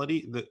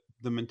mentality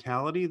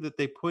that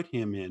they put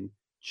him in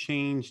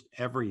changed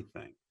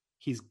everything.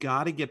 He's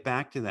got to get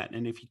back to that.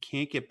 And if he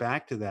can't get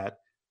back to that,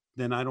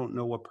 then I don't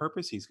know what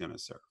purpose he's going to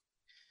serve.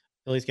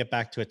 Phillies get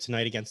back to it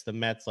tonight against the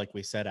Mets. Like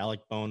we said,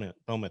 Alec Bohm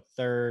at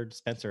third,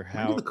 Spencer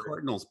How do Howard the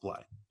Cardinals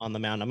play on the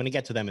mound. I'm going to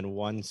get to them in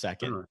 1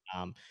 second. Sure.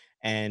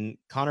 And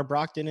Connor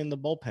Brockton in the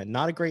bullpen.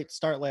 Not a great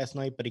start last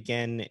night, but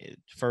again,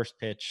 first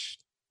pitch,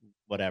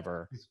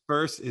 whatever.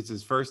 It's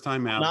his first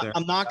time out there.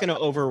 I'm not going to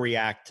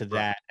overreact to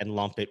that and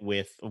lump it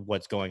with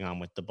what's going on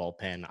with the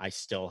bullpen. I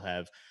still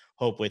have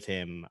hope with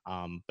him.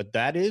 But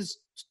that is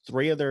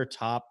 3 of their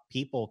top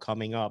people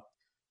coming up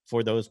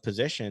for those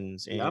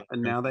positions. Yep,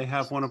 and now they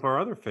have one of our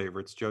other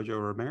favorites,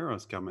 Jojo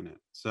Romero's coming in.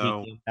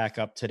 So he came back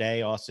up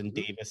today. Austin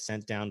Davis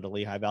sent down to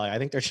Lehigh Valley. I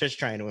think they're just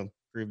trying to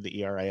improve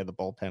the ERA of the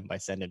bullpen by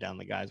sending down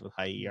the guys with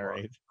high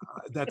ERAs.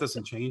 That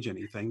doesn't change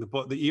anything.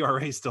 The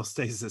ERA still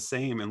stays the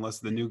same unless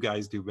the new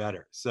guys do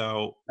better.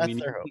 So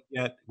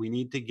we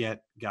need to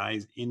get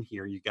guys in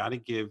here. You got to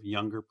give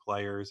younger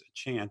players a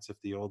chance if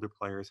the older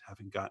players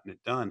haven't gotten it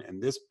done.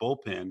 And this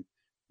bullpen,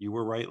 you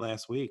were right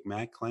last week.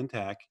 Matt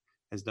Klentak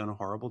has done a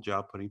horrible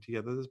job putting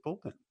together this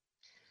bullpen.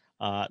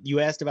 You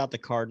asked about the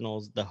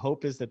Cardinals. The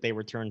hope is that they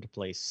return to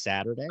play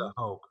Saturday. The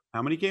hope.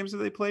 How many games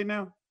have they played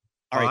now?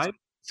 All right.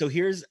 So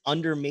here's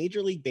under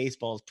Major League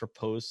Baseball's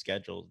proposed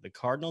schedule. The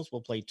Cardinals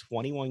will play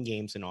 21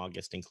 games in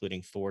August,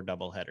 including 4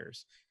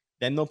 doubleheaders.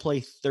 Then they'll play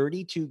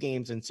 32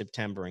 games in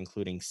September,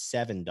 including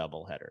 7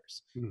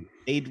 doubleheaders.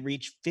 They'd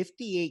reach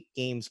 58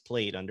 games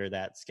played under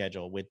that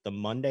schedule, with the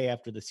Monday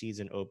after the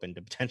season open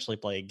to potentially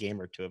play a game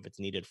or 2 if it's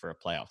needed for a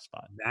playoff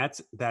spot.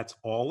 That's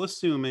all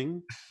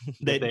assuming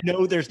there's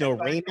no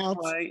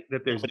rainouts.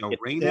 That there's no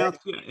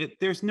rainouts.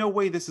 There's no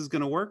way this is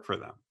going to work for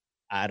them.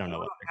 I don't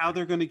know how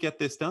they're going to get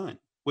this done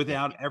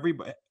without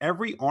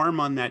every arm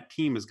on that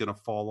team is going to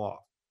fall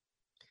off.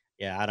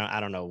 Yeah, I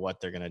don't know what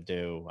they're gonna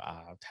do.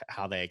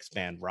 How they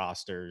expand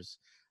rosters.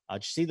 Did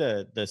you see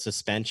the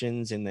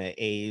suspensions in the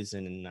A's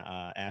and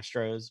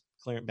Astros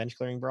bench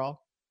clearing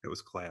brawl? It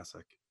was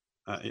classic.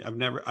 I've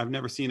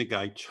never seen a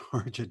guy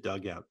charge a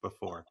dugout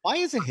before. Why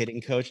is a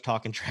hitting coach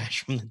talking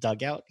trash from the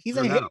dugout? He's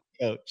a hitting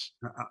coach.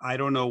 I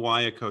don't know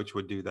why a coach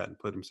would do that and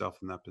put himself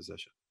in that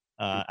position.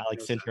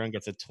 Alex Cintron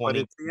gets a 20.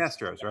 But it's the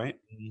Astros, right?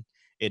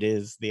 It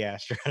is the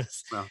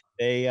Astros.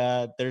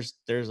 Well,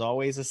 there's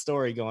always a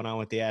story going on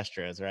with the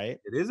Astros, right?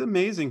 It is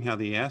amazing how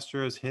the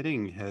Astros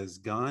hitting has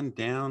gone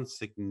down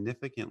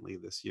significantly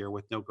this year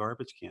with no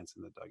garbage cans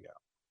in the dugout.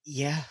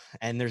 Yeah,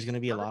 and there's going to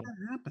be a lot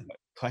of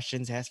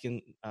questions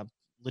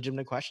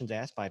legitimate questions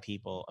asked by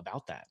people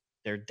about that.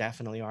 There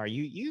definitely are.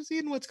 You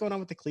seeing what's going on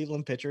with the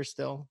Cleveland pitcher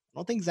still? I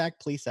don't think Zach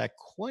Plesac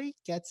quite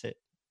gets it.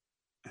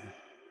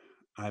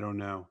 I don't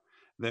know.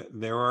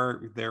 There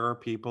are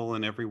people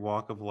in every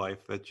walk of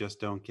life that just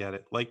don't get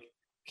it. Like,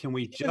 can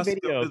we just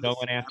go to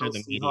going after the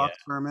Seahawks media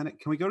for a minute?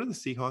 Can we go to the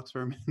Seahawks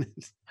for a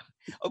minute?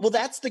 Well,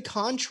 that's the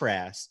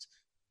contrast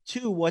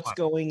to what's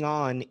going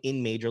on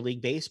in Major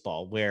League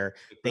Baseball, where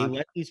they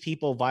let these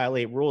people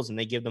violate rules and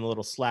they give them a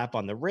little slap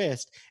on the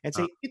wrist and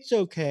say, it's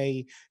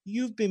okay,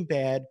 you've been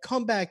bad,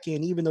 come back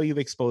in, even though you've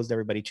exposed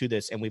everybody to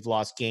this and we've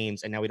lost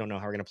games and now we don't know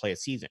how we're going to play a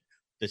season.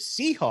 The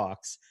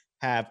Seahawks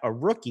have a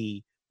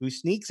rookie who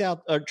sneaks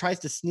out or tries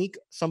to sneak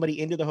somebody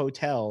into the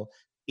hotel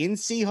in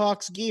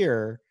Seahawks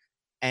gear,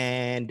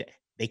 and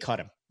they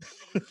cut him.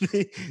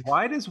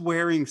 Why does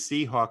wearing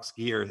Seahawks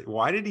gear,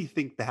 why did he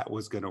think that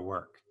was going to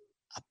work?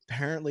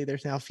 Apparently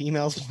there's now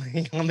females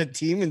playing on the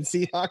team in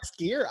Seahawks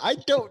gear. I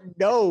don't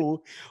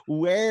know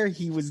where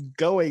he was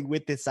going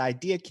with this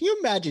idea. Can you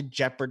imagine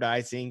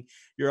jeopardizing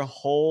your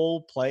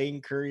whole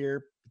playing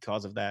career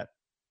because of that?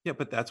 Yeah,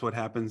 but that's what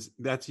happens.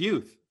 That's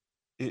youth.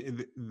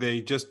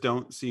 They just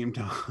don't seem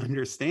to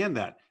understand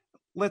that.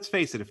 Let's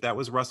face it, if that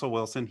was Russell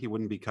Wilson, he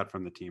wouldn't be cut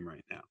from the team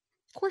right now.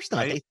 Of course not.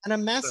 Right? They sent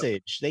a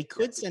message. They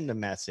could send a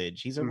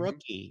message. He's a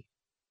rookie.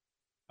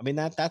 I mean,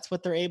 that's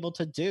what they're able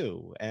to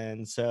do.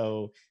 And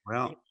so,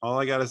 well, all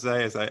I got to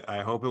say is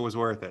I hope it was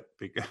worth it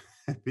because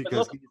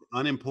he's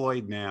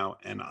unemployed now.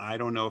 And I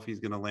don't know if he's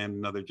going to land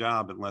another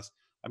job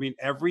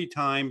every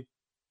time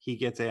he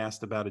gets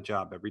asked about a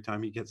job, every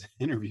time he gets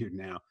interviewed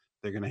now,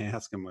 they're going to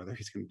ask him whether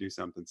he's going to do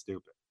something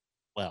stupid.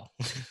 Well,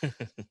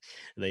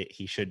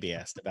 he should be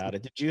asked about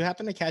it. Did you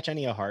happen to catch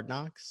any of Hard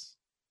Knocks?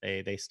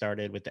 They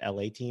started with the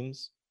LA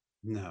teams.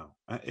 No,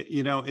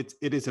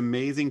 it is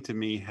amazing to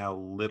me how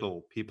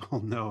little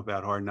people know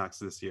about Hard Knocks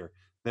this year.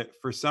 That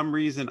for some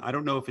reason, I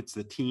don't know if it's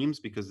the teams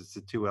because it's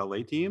the two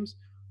LA teams,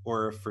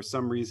 or if for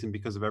some reason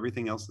because of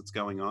everything else that's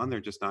going on,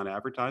 they're just not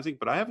advertising.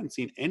 But I haven't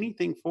seen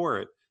anything for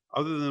it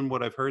other than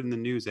what I've heard in the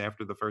news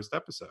after the first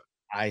episode.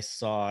 I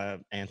saw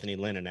Anthony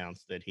Lynn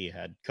announce that he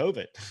had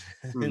COVID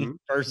in the Hmm.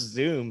 first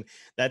Zoom.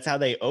 That's how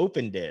they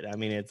opened it. I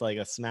mean, it's like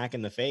a smack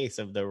in the face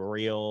of the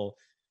real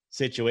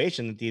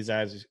situation that these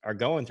guys are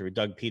going through.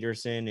 Doug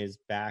Peterson is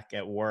back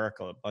at work.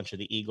 A bunch of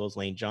the Eagles,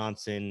 Lane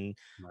Johnson,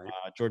 Right.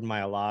 Jordan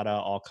Mailata,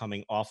 all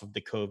coming off of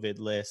the COVID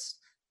list.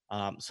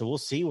 So we'll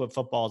see what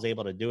football is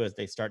able to do as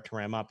they start to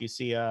ram up. You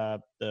see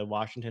the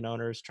Washington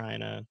owners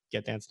trying to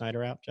get Dan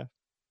Snyder out, Jeff?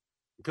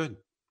 Good.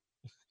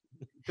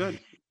 Good.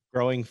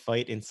 Growing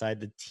fight inside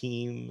the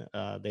team.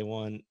 They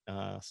want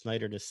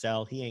Snyder to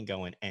sell. He ain't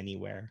going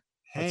anywhere.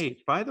 Let's Hey,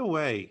 by the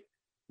way,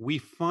 we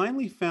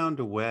finally found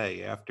a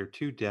way after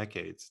 2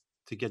 decades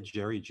to get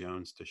Jerry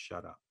Jones to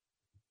shut up.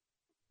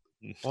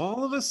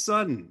 All of a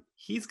sudden,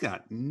 he's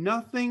got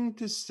nothing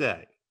to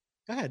say.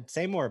 go ahead.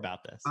 Say more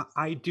about this.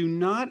 I do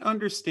not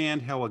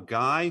understand how a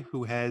guy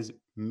who has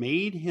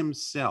made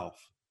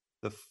himself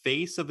the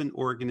face of an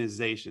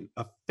organization,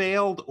 a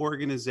failed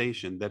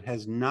organization that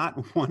has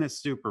not won a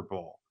Super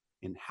Bowl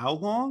in how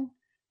long?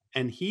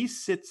 And he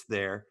sits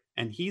there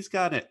and he's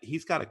got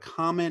a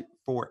comment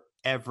for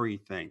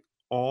everything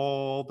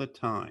all the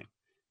time.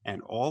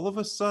 And all of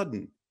a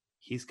sudden,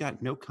 he's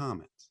got no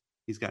comments.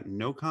 He's got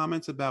no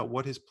comments about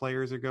what his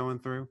players are going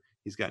through.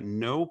 He's got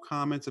no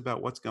comments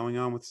about what's going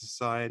on with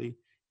society.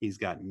 He's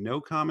got no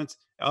comments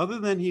other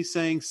than he's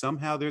saying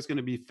somehow there's going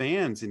to be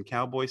fans in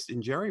Cowboys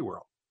in Jerry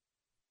World.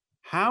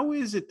 How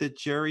is it that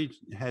Jerry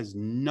has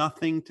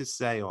nothing to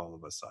say all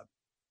of a sudden?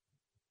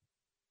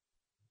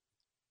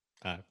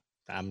 Uh,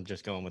 I'm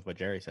just going with what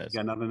Jerry You says.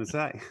 got nothing to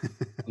say.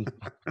 I'm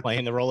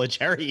playing the role of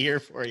Jerry here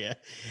for you.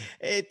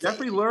 It's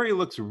Jeffrey Lurie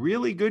looks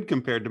really good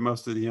compared to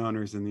most of the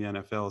owners in the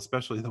NFL,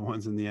 especially the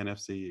ones in the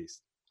NFC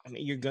East. I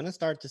mean, you're going to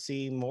start to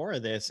see more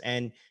of this.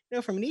 And,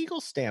 from an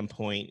Eagles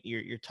standpoint,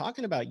 you're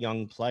talking about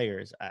young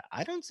players.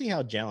 I don't see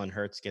how Jalen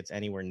Hurts gets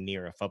anywhere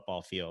near a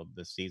football field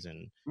this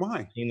season.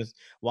 Why?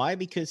 Why?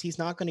 Because he's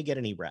not going to get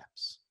any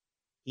reps.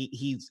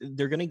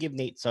 They're going to give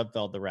Nate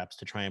Sudfeld the reps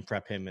to try and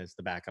prep him as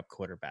the backup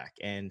quarterback.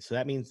 And so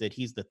that means that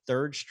he's the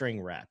third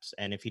string reps.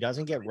 And if he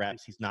doesn't get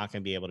reps, he's not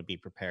going to be able to be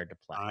prepared to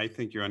play. I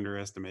think you're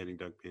underestimating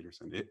Doug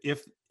Peterson.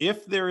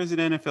 If there is an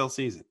NFL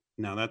season,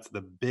 now that's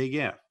the big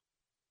if.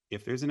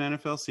 If there's an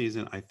NFL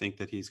season, I think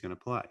that he's going to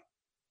play.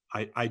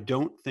 I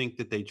don't think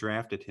that they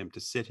drafted him to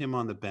sit him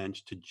on the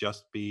bench to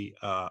just be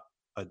a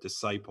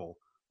disciple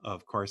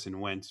of Carson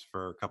Wentz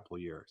for a couple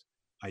of years.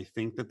 I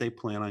think that they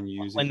plan on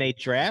using When they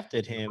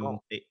drafted him,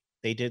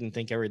 they didn't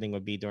think everything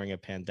would be during a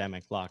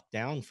pandemic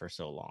lockdown for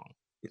so long.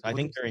 So I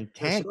think their They're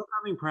intent. still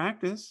having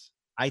practice.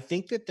 I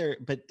think that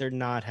they're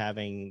not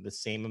having the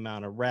same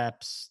amount of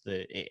reps.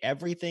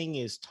 Everything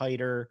is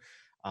tighter.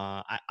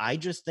 I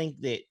just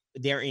think that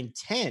their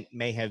intent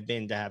may have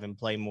been to have him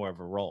play more of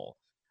a role.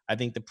 I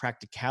think the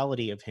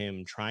practicality of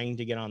him trying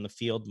to get on the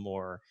field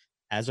more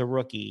as a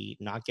rookie,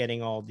 not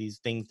getting all these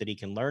things that he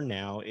can learn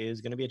now,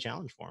 is going to be a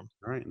challenge for him.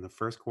 All right. In the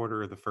first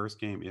quarter of the first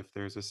game, if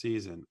there's a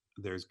season,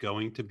 there's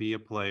going to be a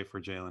play for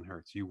Jalen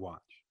Hurts. You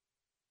watch.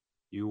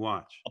 You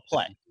watch. A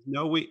play.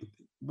 No,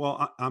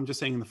 I'm just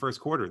saying in the first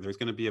quarter, there's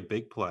going to be a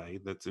big play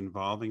that's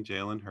involving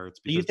Jalen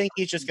Hurts. Do you think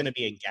he's just going to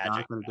be a gadget?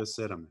 Not going to just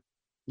sit him.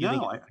 You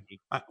think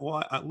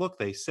No, look,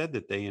 they said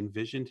that they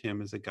envisioned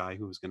him as a guy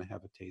who was going to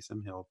have a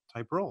Taysom Hill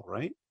type role,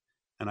 right?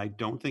 And I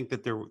don't think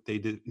that they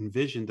did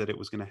envision that it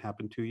was going to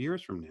happen 2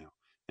 years from now.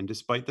 And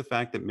despite the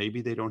fact that maybe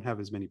they don't have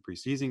as many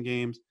preseason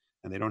games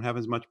and they don't have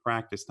as much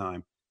practice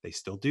time, they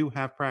still do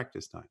have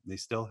practice time. They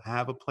still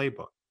have a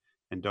playbook.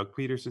 And Doug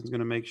Peterson's going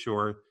to make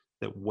sure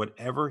that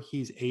whatever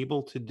he's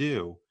able to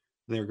do,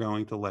 they're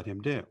going to let him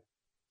do.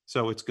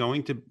 So it's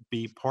going to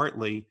be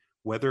partly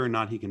whether or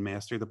not he can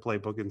master the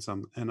playbook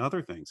and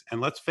other things. And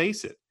let's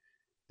face it,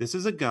 this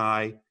is a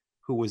guy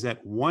who was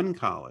at one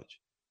college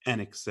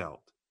and excelled,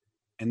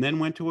 and then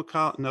went to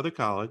another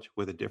college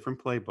with a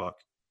different playbook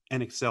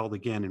and excelled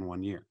again in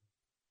 1 year.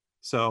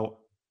 So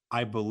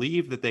I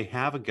believe that they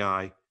have a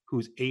guy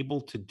who's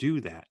able to do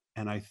that.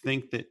 And I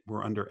think that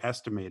we're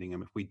underestimating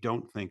him if we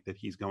don't think that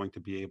he's going to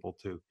be able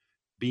to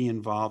be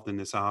involved in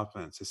this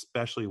offense,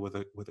 especially with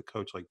a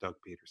coach like Doug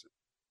Peterson.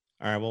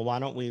 All right. Well, why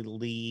don't we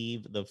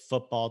leave the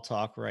football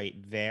talk right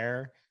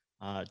there?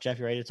 Jeff,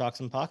 you ready to talk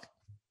some puck?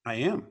 I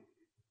am.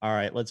 All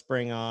right. Let's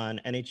bring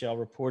on NHL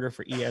reporter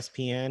for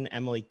ESPN,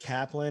 Emily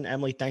Kaplan.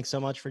 Emily, thanks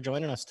so much for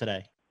joining us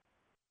today.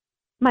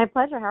 My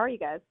pleasure. How are you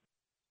guys?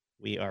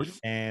 We are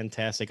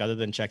fantastic. Other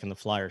than checking the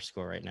Flyer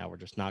score right now, we're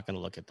just not going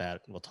to look at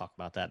that. We'll talk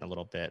about that in a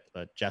little bit.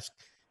 But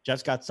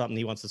Jeff's got something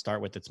he wants to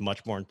start with that's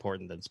much more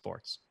important than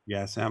sports.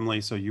 Yes,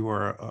 Emily. So you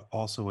are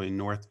also a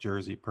North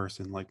Jersey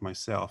person like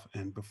myself.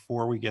 And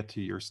before we get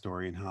to your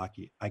story in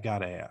hockey, I got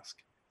to ask,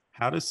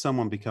 How does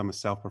someone become a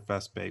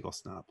self-professed bagel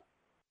snob?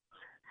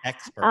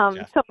 Expert,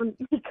 Jeff. Someone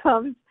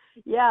becomes,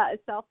 yeah, a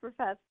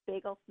self-professed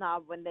bagel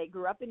snob when they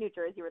grew up in New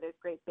Jersey where there's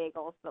great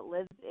bagels, but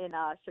lives in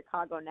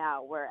Chicago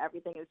now where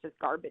everything is just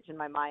garbage in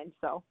my mind.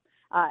 So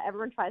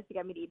everyone tries to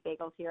get me to eat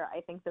bagels here.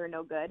 I think they're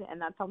no good, and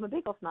that's how I'm a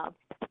bagel snob.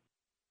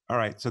 All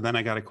right, so then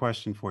I got a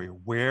question for you.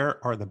 Where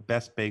are the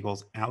best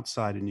bagels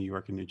outside of New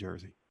York and New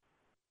Jersey?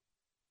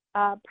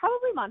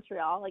 Probably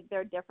Montreal. Like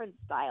they're a different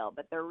style,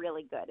 but they're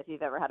really good if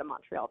you've ever had a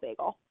Montreal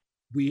bagel.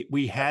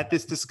 We had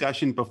this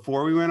discussion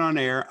before we went on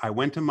air. I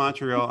went to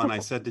Montreal and I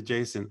said to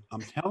Jason, I'm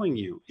telling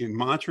you, in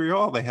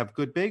Montreal, they have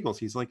good bagels.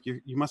 He's like,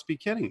 you must be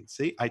kidding.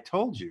 See, I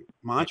told you,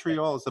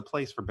 Montreal is the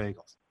place for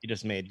bagels. You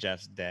just made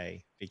Jeff's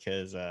day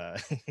because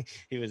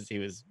he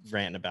was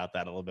ranting about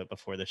that a little bit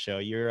before the show.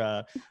 You're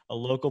a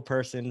local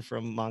person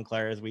from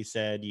Montclair, as we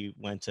said. You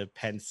went to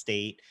Penn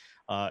State.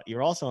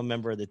 You're also a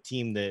member of the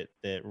team that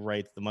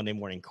writes the Monday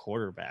Morning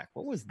Quarterback.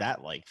 What was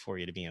that like for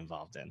you to be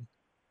involved in?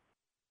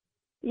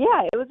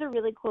 Yeah, it was a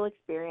really cool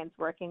experience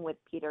working with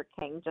Peter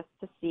King just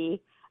to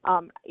see,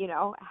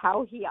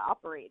 how he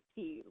operates.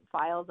 He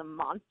files a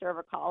monster of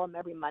a column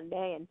every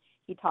Monday, and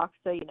he talks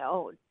to,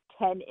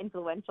 10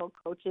 influential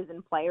coaches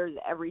and players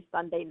every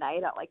Sunday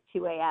night at like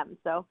 2 a.m.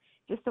 So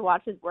just to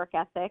watch his work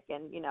ethic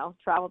and,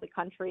 travel the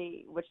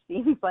country, which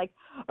seems like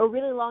a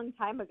really long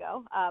time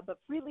ago, but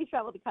freely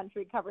travel the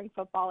country covering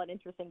football and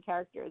interesting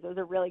characters. It was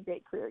a really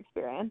great career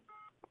experience.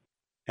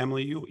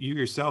 Emily, you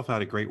yourself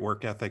had a great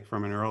work ethic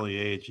from an early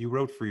age. You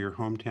wrote for your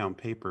hometown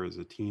paper as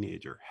a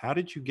teenager. How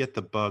did you get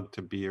the bug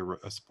to be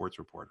a sports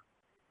reporter?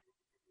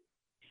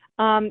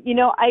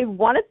 I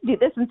wanted to do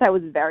this since I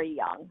was very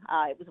young.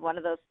 It was one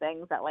of those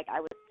things that like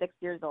I was 6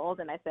 years old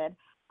and I said,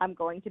 I'm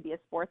going to be a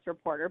sports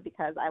reporter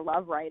because I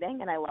love writing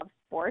and I love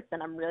sports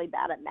and I'm really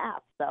bad at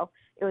math. So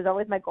it was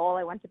always my goal.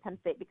 I went to Penn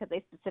State because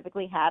they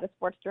specifically had a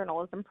sports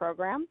journalism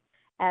program,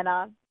 and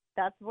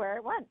that's where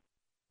it went.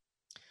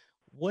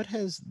 What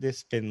has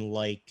this been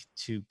like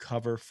to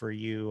cover for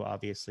you?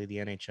 Obviously, the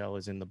NHL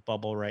is in the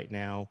bubble right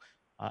now.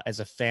 As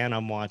a fan,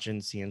 I'm watching,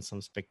 seeing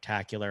some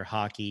spectacular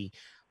hockey.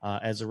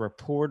 As a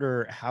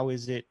reporter, how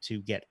is it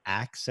to get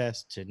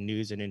access to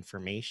news and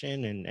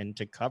information and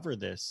to cover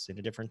this in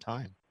a different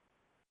time?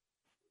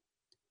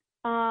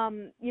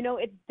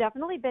 It's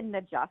definitely been an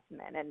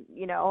adjustment. And,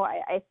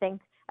 I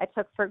think I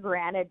took for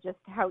granted just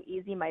how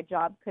easy my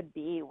job could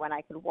be when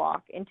I could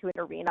walk into an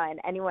arena and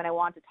anyone I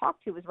wanted to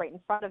talk to was right in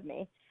front of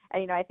me.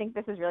 And, I think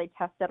this has really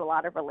tested a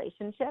lot of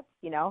relationships.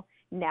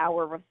 Now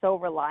we're so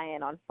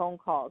reliant on phone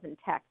calls and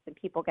texts and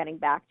people getting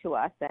back to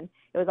us. And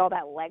it was all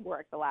that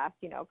legwork the last,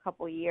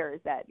 couple of years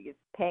that is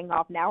paying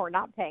off now or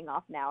not paying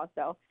off now.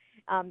 So,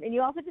 and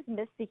you also just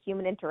miss the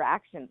human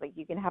interactions. Like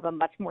you can have a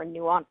much more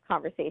nuanced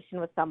conversation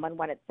with someone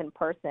when it's in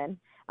person,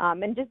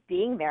 and just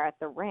being there at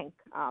the rink,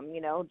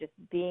 just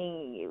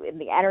being in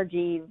the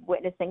energy,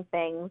 witnessing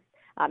things,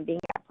 being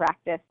at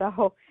practice.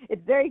 So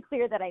it's very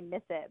clear that I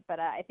miss it, but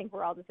I think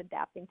we're all just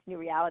adapting to new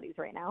realities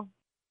right now.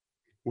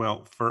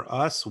 Well, for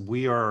us,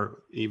 we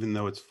are, even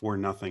though it's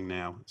 4-0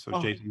 now. So,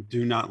 Oh, Jason,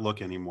 do not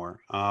look anymore.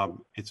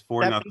 It's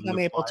 4-0. that means I'm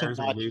The able to Flyers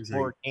are watch losing.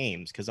 4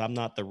 games because I'm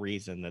not the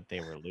reason that they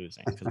were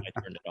losing because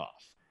I turned it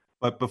off.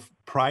 But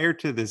prior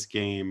to this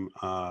game,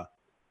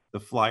 the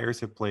Flyers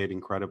have played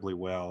incredibly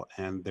well,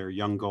 and their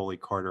young goalie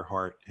Carter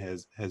Hart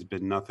has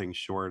been nothing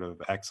short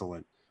of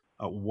excellent.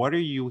 What are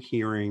you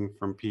hearing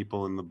from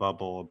people in the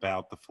bubble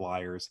about the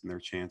Flyers and their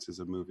chances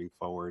of moving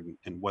forward,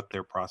 and what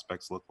their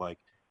prospects look like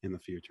in the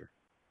future?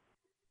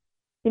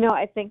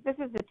 I think this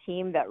is a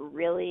team that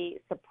really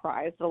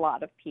surprised a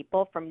lot of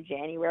people from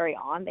January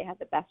on. They had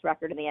the best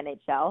record in the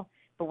NHL,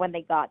 but when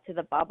they got to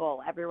the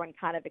bubble, everyone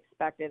kind of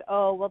expected,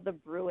 oh, well, the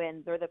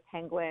Bruins or the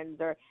Penguins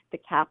or the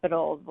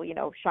Capitals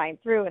will, shine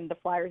through, and the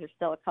Flyers are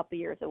still a couple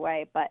years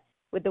away. But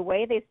with the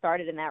way they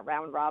started in that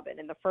round robin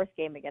in the first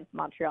game against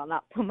Montreal,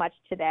 not so much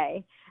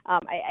today,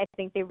 I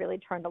think they really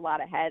turned a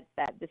lot of heads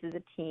that this is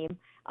a team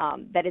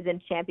that is in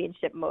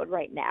championship mode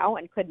right now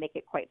and could make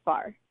it quite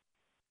far.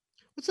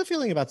 What's the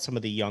feeling about some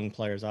of the young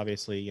players?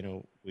 Obviously,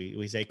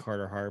 we say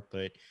Carter Hart,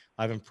 but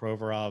Ivan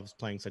Provorov's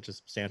playing such a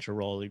substantial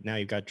role. Now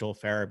you've got Joel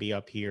Farabee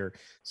up here.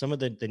 Some of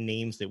the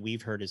names that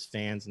we've heard as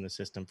fans in the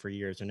system for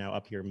years are now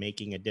up here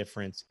making a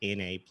difference in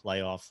a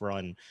playoff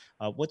run.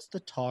 What's the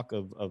talk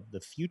of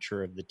the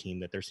future of the team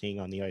that they're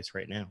seeing on the ice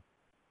right now?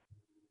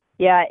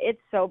 Yeah,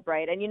 it's so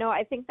bright. And,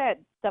 I think that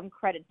some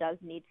credit does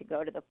need to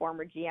go to the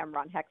former GM,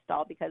 Ron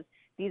Hextall, because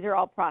these are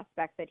all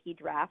prospects that he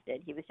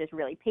drafted. He was just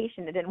really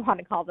patient and didn't want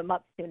to call them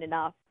up soon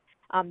enough.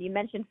 You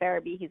mentioned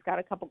Farabee. He's got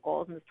a couple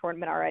goals in this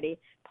tournament already.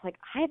 But,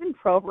 Ivan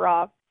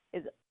Provorov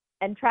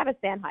and Travis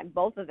Sanheim,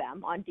 both of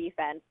them on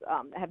defense,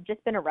 have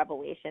just been a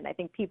revelation. I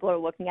think people are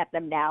looking at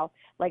them now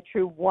like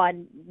true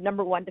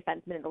number one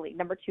defenseman in the league,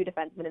 number two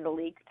defenseman in the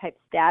league type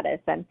status.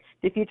 And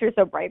the future is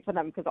so bright for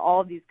them because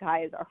all of these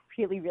guys are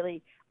really,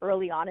 really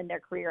early on in their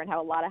career and have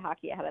a lot of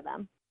hockey ahead of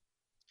them.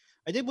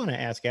 I did want to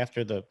ask,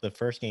 after the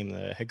first game,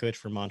 the head coach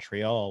for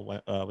Montreal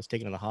was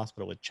taken to the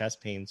hospital with chest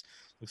pains.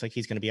 Looks like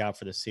he's going to be out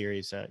for the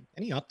series.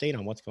 Any update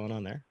on what's going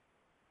on there?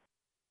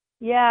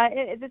 Yeah,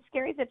 it's a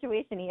scary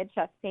situation. He had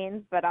chest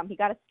pains, but he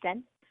got a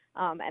stent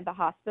at the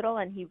hospital,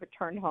 and he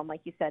returned home,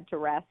 like you said, to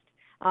rest.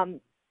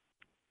 Um,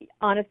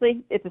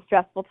 Honestly, it's a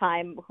stressful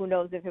time. Who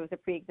knows if it was a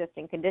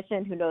pre-existing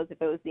condition? Who knows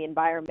if it was the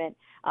environment?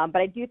 But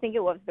I do think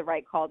it was the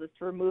right call just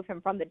to remove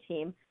him from the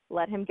team,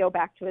 let him go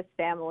back to his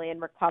family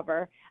and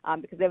recover,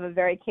 because they have a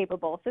very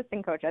capable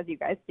assistant coach, as you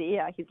guys see.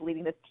 He's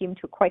leading this team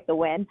to quite the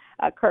win,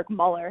 Kirk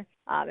Muller,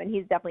 and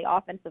he's definitely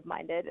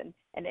offensive-minded.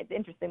 And it's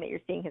interesting that you're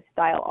seeing his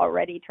style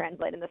already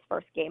translate in this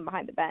first game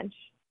behind the bench.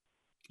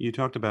 You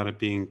talked about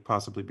it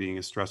possibly being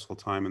a stressful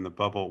time in the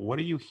bubble. What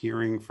are you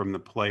hearing from the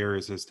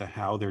players as to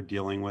how they're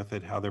dealing with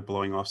it, how they're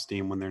blowing off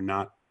steam when they're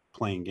not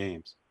playing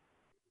games?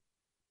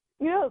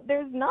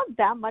 There's not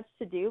that much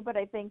to do, but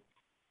I think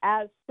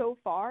as so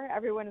far,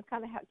 everyone has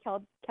kind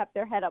of kept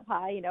their head up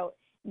high.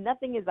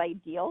 Nothing is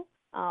ideal,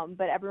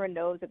 but everyone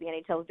knows that the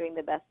NHL is doing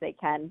the best they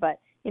can. But,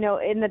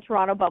 in the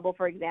Toronto bubble,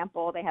 for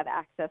example, they have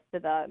access to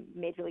the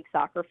Major League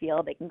Soccer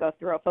field. They can go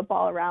throw a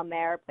football around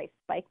there, play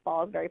spike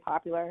ball is very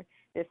popular.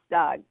 This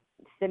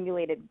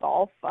simulated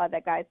golf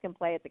that guys can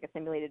play. It's like a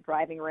simulated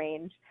driving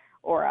range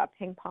or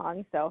ping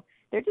pong. So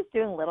they're just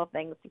doing little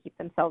things to keep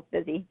themselves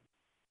busy.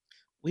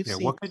 We've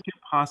seen What could you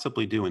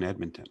possibly do in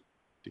Edmonton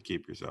to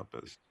keep yourself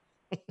busy?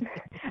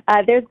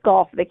 There's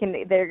golf.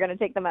 They're going to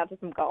take them out to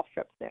some golf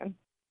trips soon.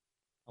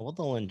 Well,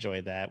 they'll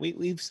enjoy that.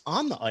 We've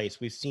on the ice,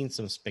 we've seen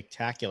some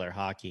spectacular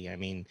hockey. I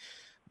mean,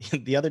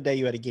 the other day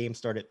you had a game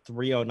start at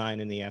 3:09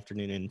 in the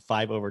afternoon, and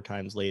 5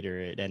 overtimes later,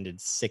 it ended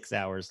 6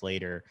 hours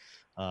later,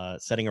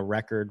 setting a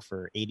record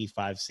for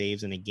 85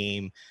 saves in a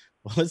game.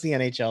 What was the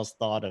NHL's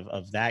thought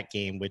of that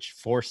game, which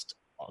forced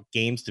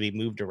games to be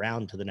moved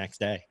around to the next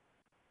day?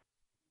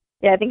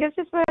 Yeah, I think it's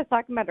just what I was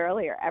talking about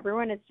earlier.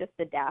 Everyone is just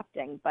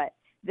adapting, but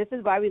this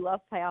is why we love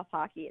playoff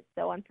hockey. It's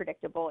so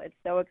unpredictable. It's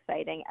so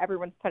exciting.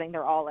 Everyone's putting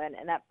their all in,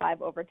 and that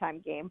 5 overtime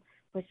game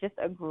was just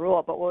a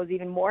gruel. But what was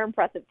even more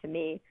impressive to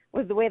me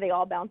was the way they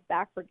all bounced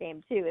back for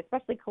game 2,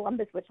 especially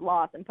Columbus, which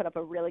lost and put up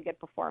a really good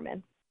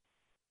performance.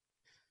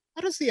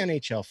 How does the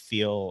NHL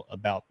feel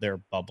about their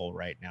bubble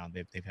right now?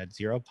 They've had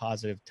 0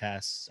 positive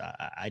tests.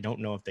 I don't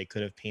know if they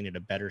could have painted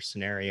a better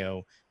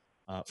scenario.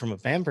 From a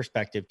fan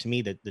perspective, to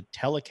me, the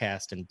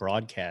telecast and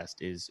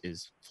broadcast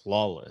is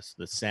flawless.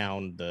 The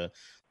sound, the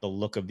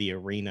look of the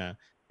arena.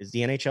 Is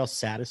the NHL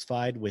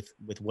satisfied with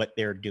what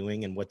they're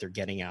doing and what they're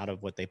getting out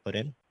of what they put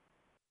in?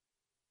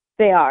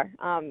 They are.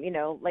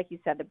 Like you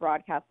said, the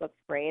broadcast looks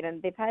great,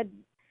 and they've had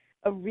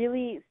a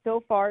really,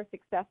 so far,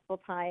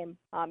 successful time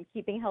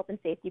keeping health and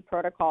safety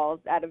protocols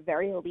at a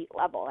very elite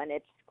level. And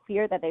it's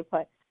clear that they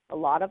put a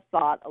lot of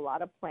thought, a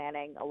lot of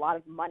planning, a lot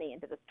of money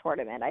into this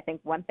tournament. I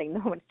think one thing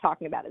no one's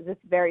talking about is it's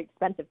very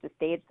expensive to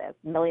stage this,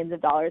 millions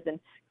of dollars in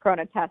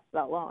corona tests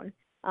alone.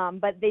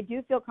 But they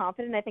do feel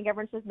confident. I think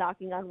everyone's just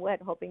knocking on wood,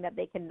 hoping that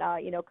they can,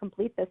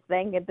 complete this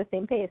thing at the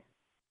same pace.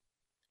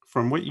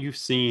 From what you've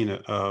seen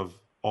of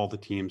all the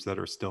teams that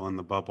are still in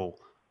the bubble,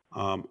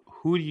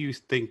 who do you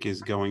think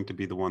is going to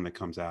be the one that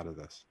comes out of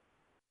this?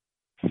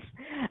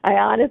 I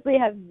honestly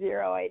have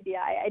zero idea.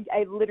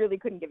 I literally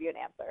couldn't give you an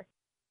answer.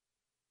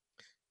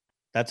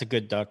 That's a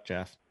good duck,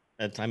 Jeff.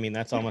 That's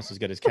almost as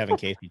good as Kevin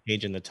Casey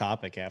changing the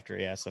topic after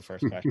he asked the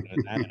first question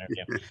in that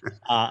interview.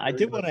 I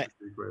did want to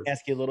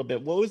ask you a little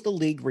bit. What was the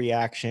league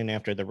reaction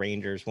after the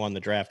Rangers won the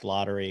draft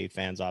lottery?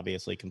 Fans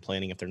obviously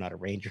complaining if they're not a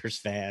Rangers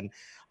fan.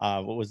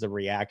 What was the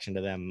reaction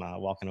to them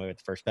walking away with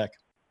the first pick?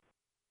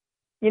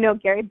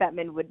 Gary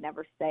Bettman would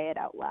never say it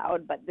out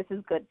loud, but this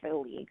is good for the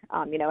league.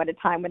 At a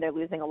time when they're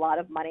losing a lot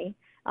of money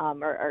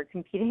or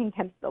competing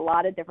against a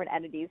lot of different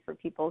entities for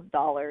people's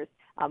dollars,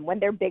 when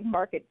their big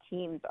market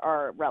teams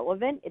are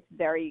relevant, it's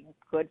very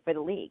good for the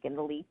league, and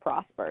the league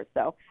prospers.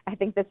 So I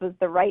think this was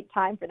the right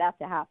time for that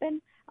to happen,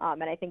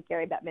 and I think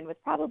Gary Bettman was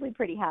probably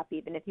pretty happy,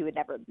 even if he would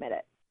never admit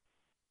it.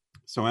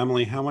 So,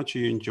 Emily, how much are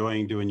you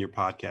enjoying doing your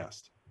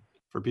podcast?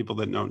 For people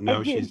that don't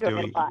know, she's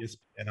doing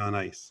ESPN on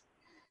Ice.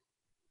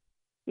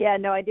 Yeah,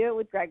 no, I do it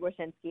with Greg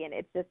Wyshynski, and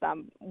it's just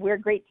we're a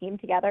great team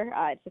together.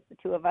 It's just the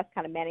two of us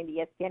kind of manning the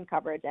ESPN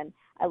coverage, and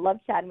I love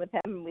chatting with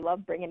him, and we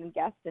love bringing in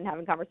guests and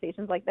having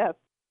conversations like this.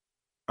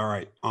 All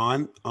right,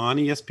 on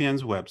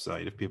ESPN's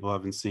website, if people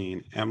haven't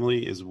seen,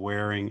 Emily is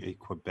wearing a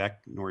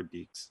Quebec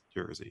Nordiques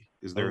jersey.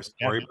 Is there a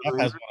story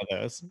behind has one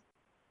of those?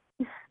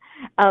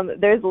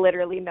 There's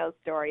literally no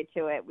story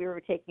to it. We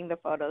were taking the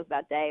photos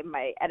that day.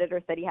 My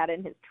editor said he had it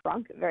in his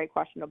trunk, very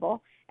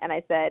questionable. And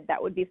I said,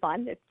 that would be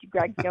fun. If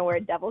Greg's going to wear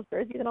a Devils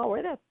jersey, then I'll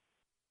wear this.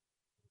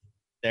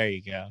 There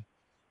you go.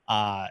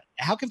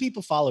 How can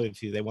people follow you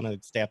if they want to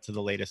stay up to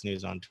the latest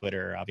news on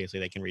Twitter? Obviously,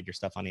 they can read your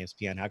stuff on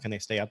ESPN. How can they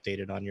stay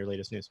updated on your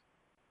latest news?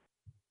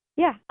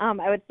 Yeah,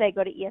 I would say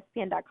go to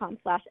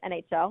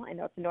ESPN.com/NHL. I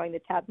know it's annoying the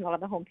tab's not on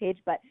the homepage,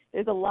 but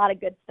there's a lot of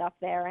good stuff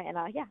there. And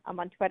I'm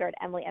on Twitter at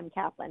Emily M.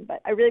 Kaplan.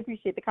 But I really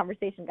appreciate the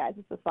conversation, guys.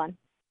 This was fun.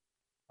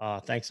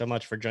 Thanks so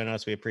much for joining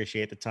us. We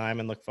appreciate the time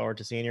and look forward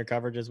to seeing your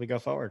coverage as we go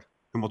forward.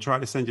 And we'll try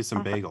to send you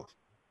some bagels.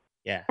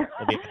 Yeah.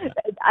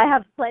 I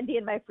have plenty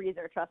in my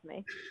freezer, trust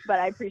me. But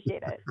I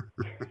appreciate it.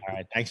 All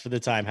right. Thanks for the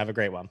time. Have a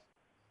great one.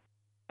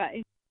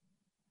 Bye.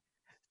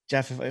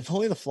 Jeff, if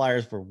only the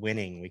Flyers were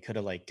winning, we could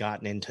have like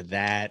gotten into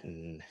that,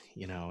 and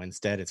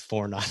instead it's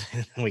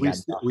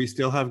 4-0. We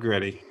still have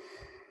Gritty.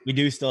 We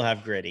do still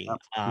have Gritty.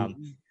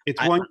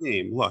 It's one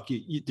game. Look,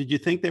 did you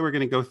think they were going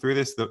to go through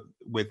this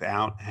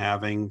without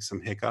having some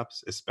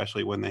hiccups,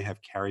 especially when they have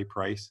Carey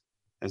Price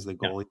as the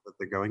goalie that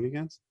they're going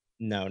against?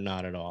 No,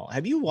 not at all.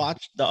 Have you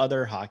watched the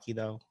other hockey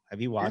though?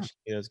 Have you watched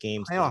those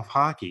games? Playoff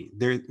hockey.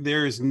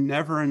 There is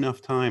never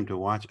enough time to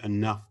watch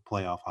enough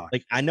playoff hockey.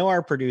 Like, I know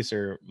our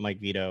producer Mike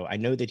Vito. I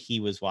know that he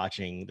was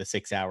watching the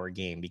 6-hour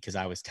game because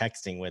I was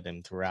texting with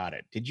him throughout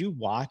it. Did you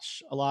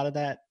watch a lot of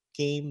that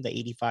game? The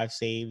 85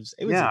 saves.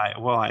 It was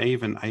I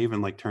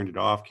even like turned it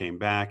off, came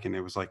back, and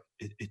it was like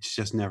it's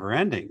just never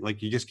ending.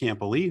 Like you just can't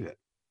believe it.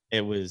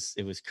 It was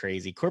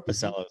crazy.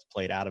 Korpisalo's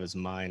played out of his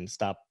mind.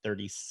 Stopped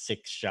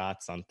 36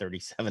 shots on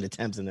 37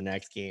 attempts in the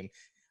next game.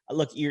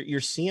 Look,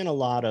 you're seeing a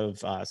lot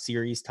of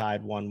series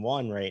tied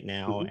 1-1 right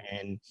now,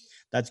 and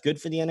that's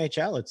good for the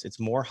NHL. It's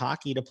more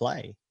hockey to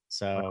play.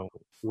 So,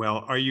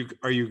 well, are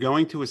you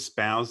going to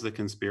espouse the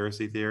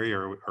conspiracy theory,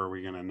 or are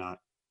we going to not?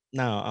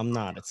 No, I'm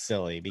not. It's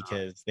silly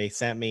because they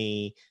sent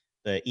me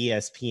the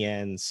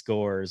ESPN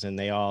scores, and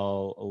they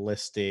all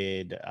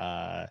listed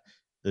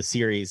the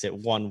series at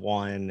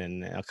 1-1,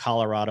 and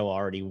Colorado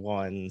already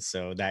won,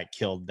 so that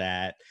killed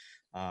that.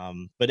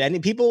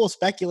 But people will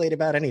speculate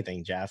about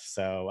anything, Jeff.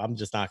 So I'm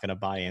just not going to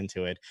buy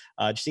into it.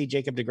 Did you see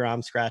Jacob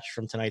deGrom scratch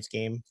from tonight's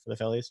game for the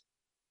Phillies?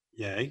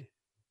 Yay!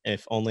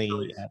 If only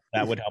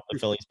that would help the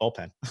Phillies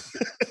bullpen.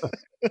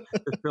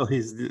 The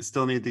Phillies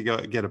still need to go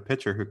get a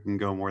pitcher who can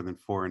go more than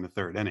 4 in the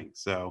third inning.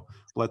 So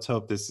let's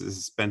hope this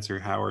is Spencer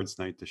Howard's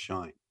night to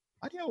shine.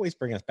 Why do you always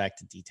bring us back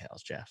to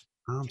details, Jeff?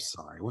 I'm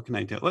sorry. What can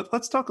I do?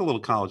 Let's talk a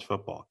little college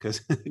football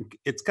because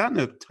it's gotten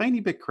a tiny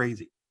bit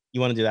crazy.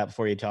 You want to do that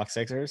before you talk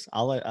Sixers?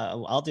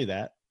 I'll do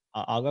that.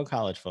 I'll go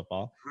college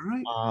football. All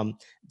right.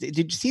 Did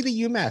you see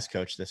the UMass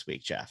coach this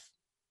week, Jeff?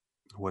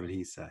 What did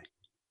he say?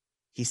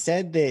 He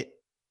said that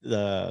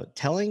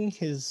telling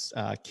his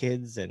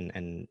kids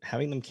and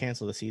having them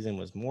cancel the season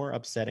was more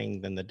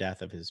upsetting than the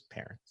death of his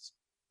parents.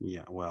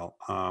 Yeah, well,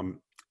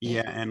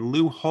 and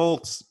Lou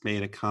Holtz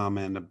made a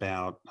comment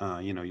about,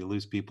 you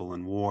lose people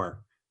in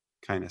war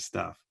kind of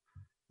stuff.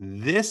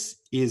 This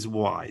is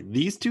why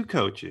these two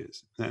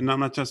coaches, and I'm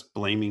not just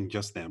blaming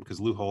just them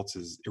because Lou Holtz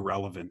is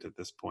irrelevant at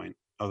this point,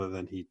 other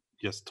than he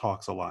just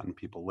talks a lot and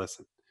people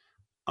listen.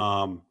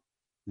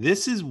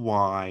 This is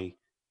why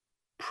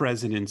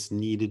presidents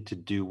needed to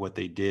do what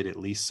they did, at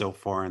least so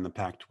far in the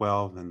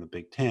Pac-12 and the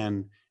Big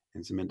Ten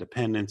and some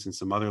independents and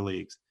some other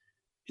leagues,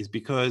 is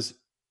because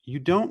you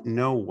don't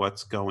know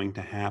what's going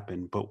to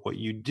happen. But what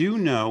you do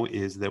know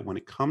is that when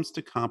it comes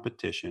to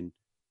competition,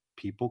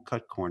 people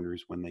cut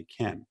corners when they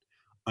can.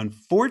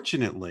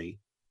 Unfortunately,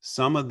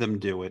 some of them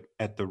do it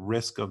at the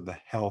risk of the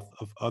health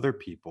of other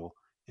people.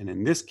 And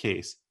in this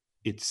case,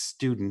 it's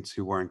students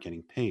who aren't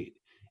getting paid.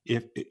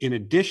 If, in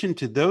addition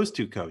to those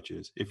two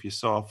coaches, if you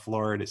saw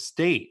Florida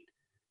State,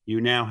 you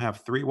now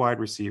have 3 wide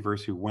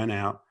receivers who went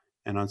out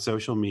and on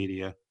social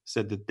media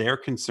said that they're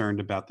concerned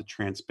about the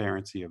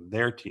transparency of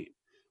their team.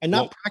 And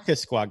not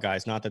practice squad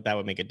guys, not that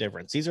would make a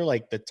difference. These are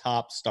like the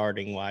top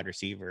starting wide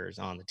receivers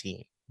on the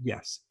team.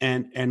 Yes.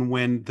 And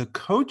when the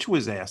coach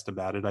was asked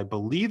about it, I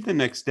believe the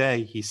next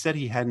day, he said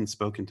he hadn't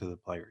spoken to the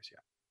players yet.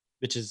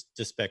 Which is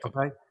despicable.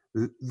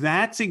 Okay.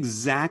 That's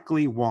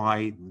exactly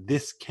why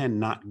this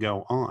cannot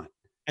go on.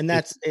 And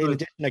that's in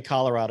addition to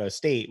Colorado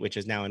State, which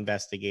is now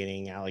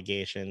investigating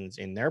allegations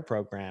in their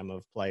program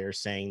of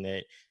players saying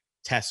that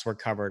tests were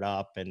covered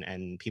up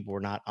and people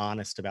were not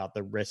honest about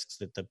the risks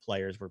that the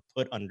players were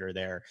put under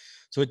there.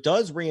 So it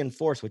does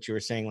reinforce what you were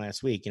saying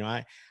last week.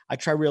 I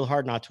try real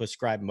hard not to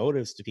ascribe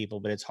motives to people,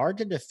 but it's hard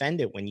to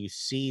defend it when you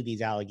see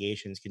these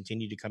allegations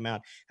continue to come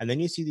out. And then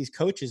you see these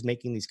coaches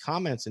making these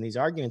comments and these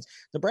arguments.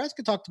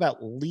 Nebraska talked about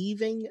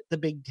leaving the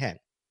Big Ten.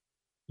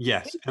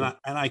 Yes, and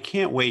I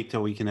can't wait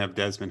till we can have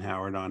Desmond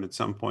Howard on at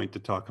some point to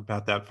talk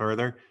about that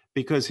further,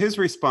 because his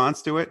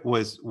response to it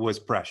was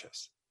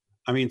precious.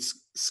 I mean,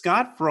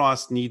 Scott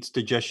Frost needs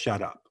to just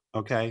shut up,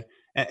 okay?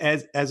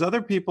 As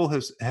other people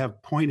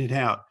have pointed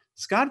out,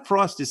 Scott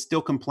Frost is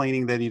still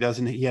complaining that he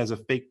has a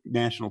fake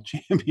national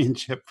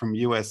championship from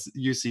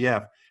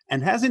UCF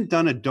and hasn't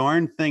done a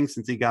darn thing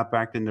since he got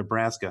back to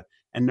Nebraska.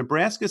 And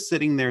Nebraska's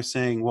sitting there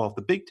saying, well, if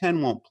the Big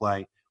Ten won't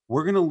play,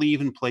 we're going to leave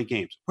and play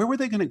games. Where were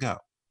they going to go?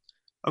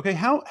 Okay,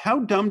 how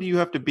dumb do you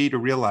have to be to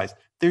realize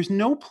there's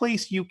no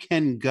place you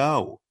can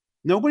go?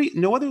 No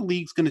other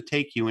league's going to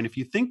take you. And if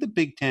you think the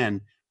Big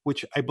Ten,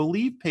 which I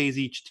believe pays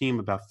each team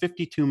about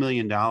 $52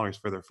 million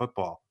for their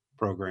football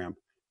program,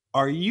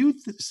 are you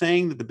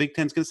saying that the Big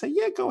Ten's going to say,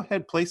 yeah, go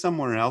ahead, play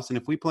somewhere else, and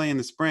if we play in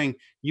the spring,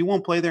 you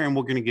won't play there and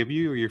we're going to give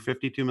you your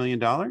 $52 million?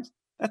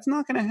 That's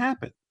not going to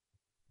happen.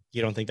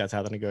 You don't think that's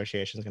how the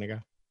negotiation is going to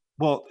go?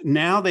 Well,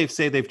 now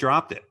they've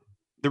dropped it.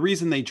 The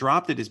reason they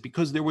dropped it is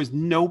because there was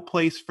no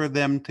place for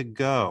them to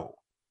go.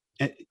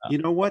 And you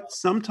know what?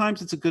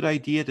 Sometimes it's a good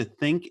idea to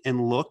think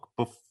and look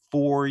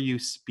before you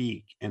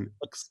speak. And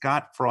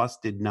Scott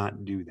Frost did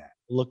not do that.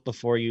 Look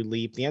before you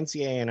leap. The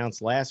NCAA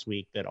announced last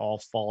week that all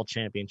fall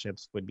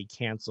championships would be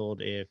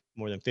canceled if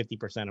more than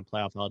 50% of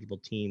playoff eligible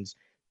teams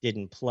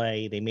didn't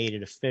play. They made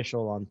it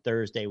official on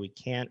Thursday. We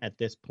can't at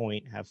this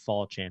point have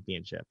fall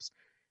championships.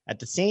 At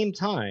the same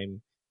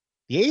time,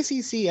 the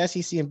ACC,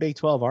 SEC, and Big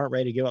 12 aren't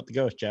ready to give up the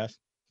ghost, Jeff.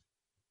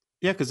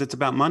 Yeah, because it's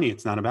about money.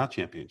 It's not about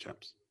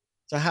championships.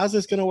 So how's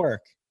this going to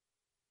work?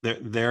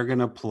 They're going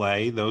to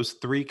play those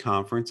three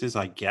conferences,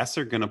 I guess,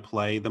 are going to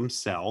play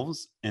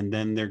themselves. And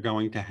then they're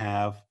going to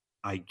have,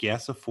 I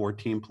guess, a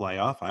 14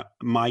 playoff.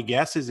 My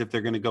guess is if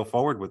they're going to go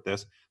forward with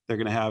this, they're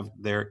going to have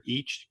their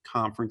each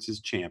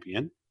conference's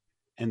champion.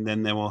 And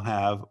then they will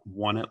have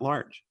one at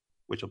large,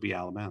 which will be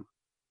Alabama.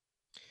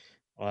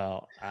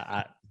 Well,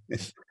 I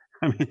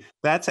mean,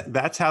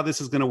 that's how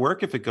this is going to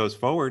work if it goes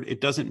forward. It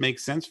doesn't make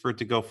sense for it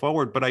to go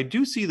forward. But I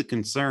do see the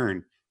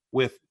concern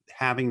with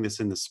having this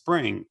in the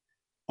spring,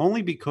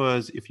 only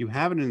because if you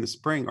have it in the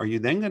spring, are you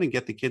then going to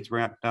get the kids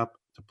wrapped up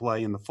to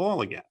play in the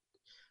fall again?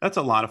 That's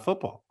a lot of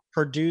football.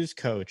 Purdue's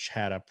coach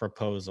had a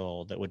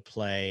proposal that would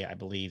play, I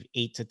believe,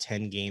 8 to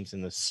 10 games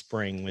in the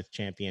spring with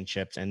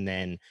championships, and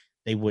then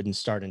they wouldn't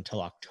start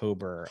until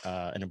October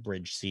in a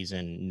bridge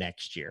season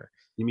next year.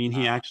 You mean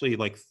he actually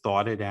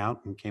thought it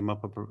out and came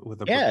up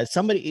with a proposal?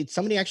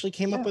 Somebody actually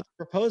came up with a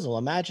proposal.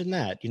 Imagine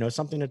that,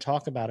 something to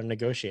talk about and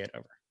negotiate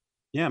over.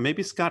 Yeah,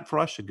 maybe Scott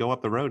Frost should go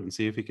up the road and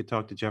see if he could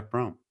talk to Jeff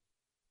Brom.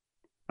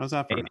 How's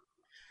that for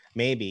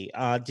maybe.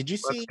 Did you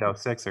see? Let's go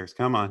Sixers.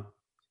 Come on.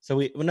 So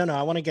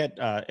I want to get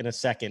in a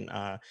second.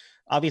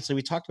 Obviously,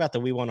 we talked about the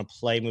We Want to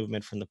Play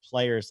movement from the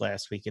players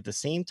last week. At the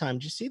same time,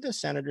 did you see the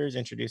Senators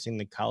introducing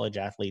the College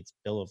Athletes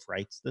Bill of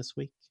Rights this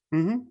week?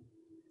 Mm-hmm.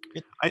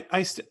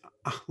 Can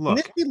Look.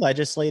 this be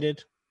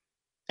legislated?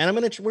 And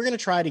we're gonna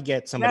try to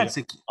get somebody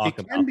to talk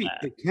about that.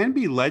 It can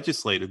be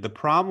legislated. The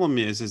problem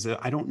is that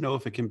I don't know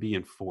if it can be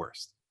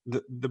enforced.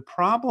 The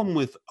problem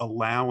with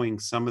allowing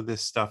some of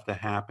this stuff to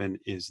happen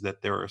is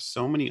that there are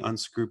so many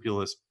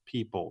unscrupulous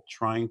people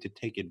trying to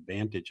take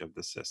advantage of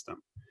the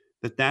system.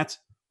 That's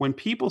when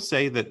people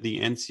say that the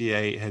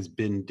NCAA has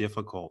been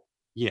difficult.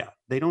 Yeah,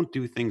 they don't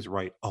do things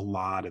right a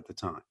lot of the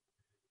time.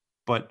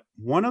 But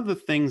one of the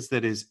things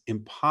that is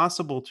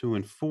impossible to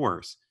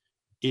enforce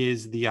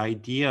is the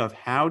idea of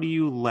how do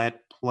you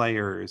let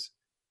players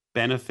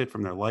benefit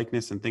from their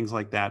likeness and things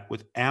like that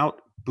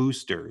without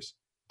boosters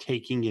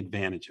taking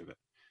advantage of it.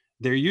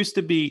 There used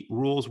to be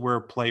rules where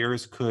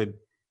players could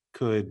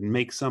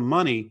make some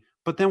money,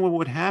 but then what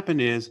would happen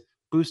is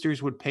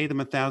boosters would pay them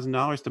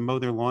 $1,000 to mow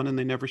their lawn and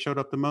they never showed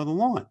up to mow the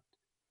lawn.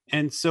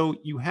 And so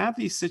you have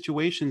these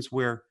situations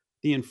where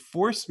the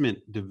enforcement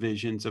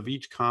divisions of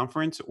each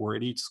conference or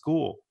at each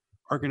school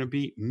are going to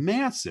be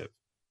massive.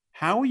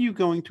 How are you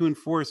going to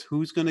enforce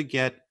who's going to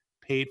get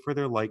paid for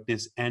their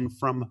likeness and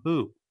from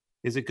who?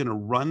 Is it going to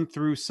run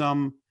through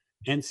some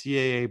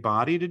NCAA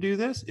body to do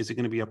this? Is it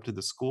going to be up to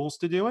the schools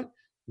to do it?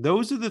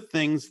 Those are the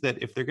things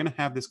that if they're going to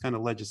have this kind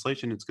of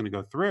legislation, it's going to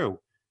go through,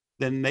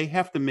 then they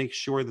have to make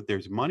sure that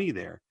there's money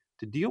there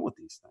to deal with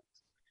these things.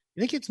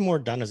 You think it's more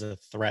done as a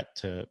threat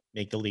to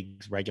make the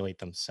leagues regulate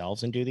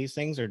themselves and do these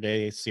things, or do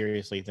they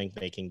seriously think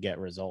they can get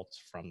results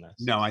from this?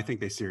 No, I think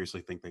they seriously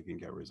think they can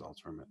get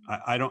results from it.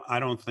 I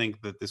don't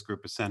think that this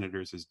group of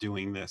senators is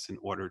doing this in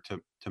order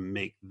to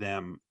make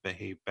them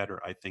behave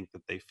better. I think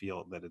that they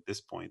feel that at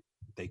this point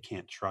they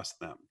can't trust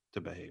them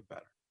to behave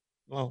better.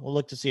 Well, we'll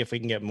look to see if we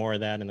can get more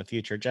of that in the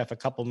future. Jeff, a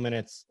couple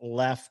minutes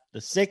left.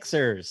 The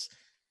Sixers.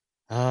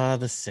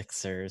 The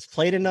Sixers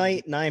play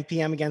tonight, 9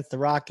 p.m. against the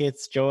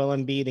Rockets. Joel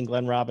Embiid and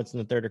Glenn Robinson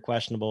III are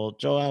questionable.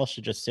 Joel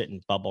should just sit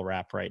in bubble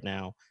wrap right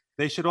now.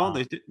 They should all.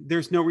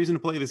 There's no reason to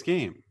play this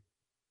game.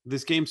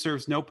 This game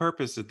serves no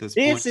purpose at this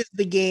point. This is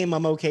the game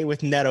I'm okay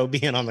with Neto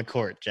being on the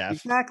court, Jeff.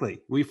 Exactly.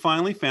 We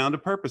finally found a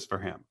purpose for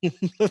him.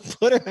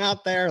 Put him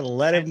out there and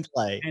let him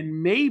play.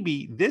 And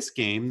maybe this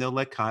game they'll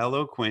let Kyle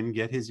O'Quinn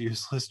get his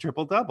useless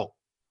triple-double.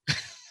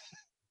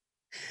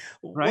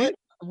 Right?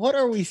 What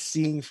are we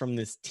seeing from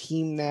this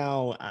team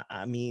now?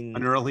 I mean,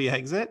 an early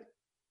exit.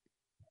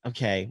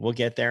 Okay, we'll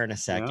get there in a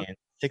second. Yeah.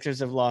 Sixers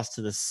have lost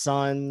to the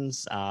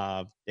Suns.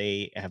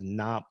 They have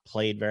not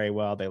played very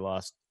well. They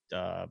lost.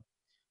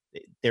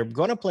 They're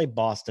going to play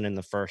Boston in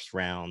the first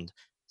round.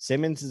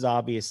 Simmons is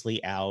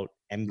obviously out.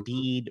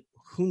 Embiid,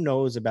 who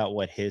knows about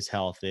what his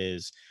health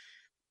is.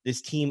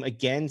 This team,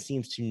 again,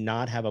 seems to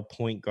not have a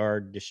point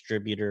guard,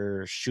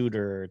 distributor,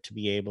 shooter to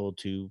be able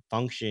to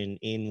function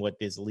in what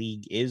this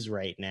league is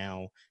right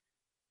now.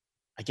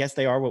 I guess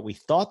they are what we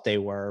thought they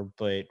were,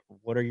 but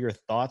what are your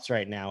thoughts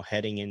right now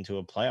heading into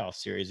a playoff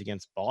series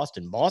against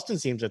Boston? Boston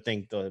seems to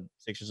think the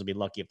Sixers will be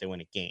lucky if they win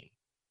a game.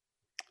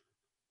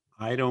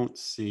 I don't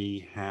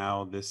see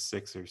how this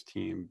Sixers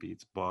team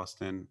beats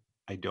Boston.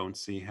 I don't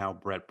see how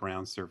Brett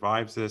Brown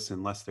survives this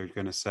unless they're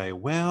going to say,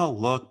 well,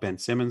 look, Ben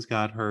Simmons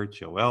got hurt.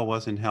 Joel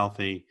wasn't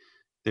healthy.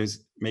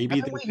 There's maybe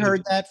Haven't we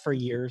heard that for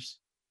years?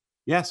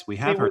 Yes, we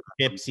have heard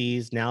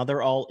gypsies. Now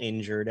they're all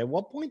injured. At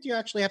what point do you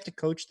actually have to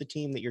coach the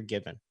team that you're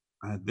given?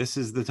 This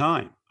is the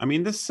time. I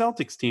mean, this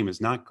Celtics team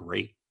is not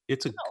great.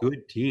 It's a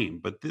good team,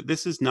 but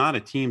this is not a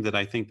team that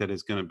I think that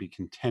is going to be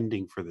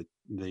contending for the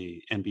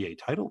NBA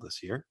title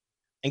this year.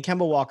 And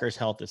Kemba Walker's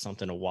health is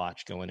something to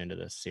watch going into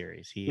this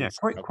series. Yeah,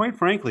 quite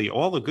frankly,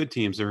 all the good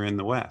teams are in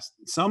the West.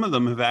 Some of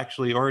them have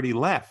actually already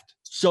left.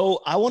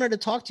 So I wanted to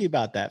talk to you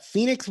about that.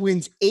 Phoenix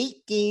wins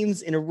 8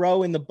 games in a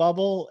row in the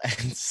bubble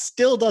and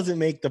still doesn't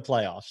make the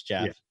playoffs,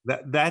 Jeff. Yeah,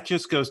 that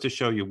just goes to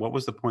show you what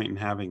was the point in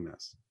having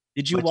this.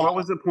 Did you what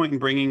was the point in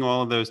bringing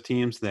all of those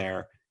teams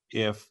there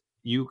if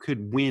you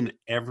could win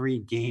every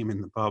game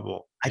in the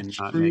bubble and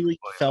I not make truly the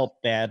playoffs?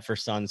 felt bad for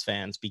Suns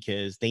fans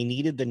because they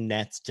needed the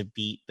Nets to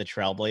beat the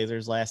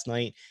Trailblazers last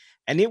night.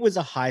 And it was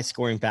a high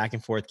scoring back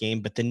and forth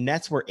game, but the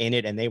Nets were in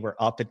it and they were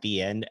up at the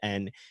end.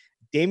 And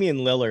Damian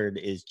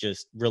Lillard is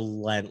just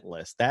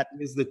relentless. That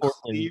is the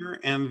clear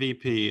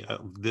MVP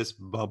of this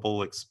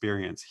bubble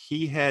experience.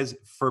 He has,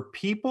 for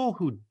people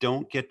who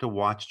don't get to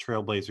watch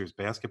Trailblazers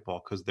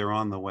basketball because they're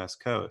on the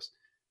West Coast,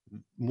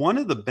 one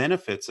of the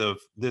benefits of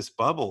this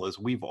bubble is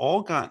we've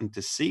all gotten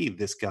to see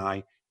this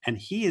guy, and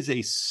he is a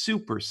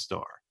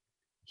superstar.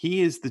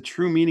 He is the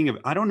true meaning of,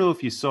 I don't know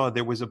if you saw,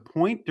 there was a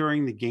point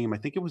during the game, I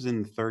think it was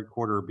in the third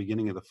quarter or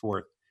beginning of the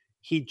fourth,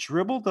 he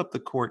dribbled up the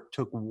court,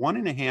 took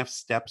 1.5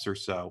 steps or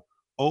so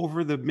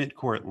over the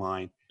midcourt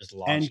line,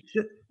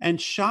 and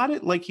shot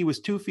it like he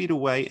was 2 feet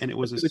away, and it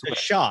was a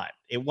shot.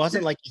 It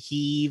wasn't like a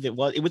heave. It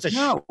was a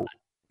shot.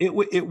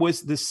 It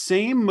was the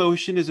same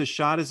motion as a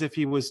shot, as if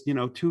he was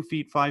 2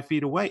 feet, 5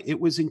 feet away. It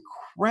was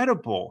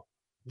incredible.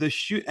 The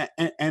shoot,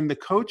 and the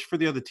coach for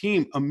the other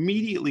team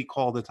immediately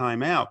called a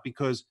timeout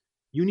because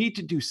you need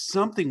to do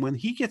something. When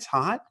he gets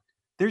hot,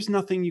 there's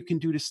nothing you can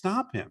do to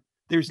stop him.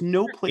 There's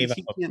no place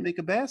he can't make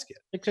a basket.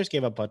 Sixers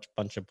gave up a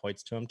bunch of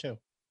points to him too.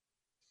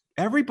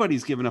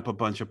 Everybody's given up a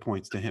bunch of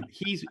points to him.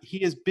 He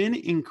has been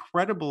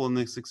incredible in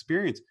this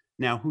experience.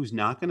 Now, who's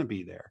not going to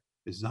be there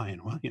is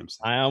Zion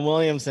Williamson. Zion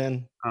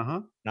Williamson.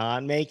 Uh-huh.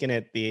 Not making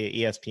it.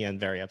 The ESPN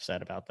very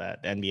upset about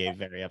that. The NBA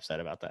very upset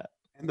about that.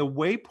 And the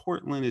way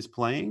Portland is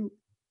playing,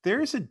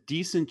 there's a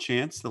decent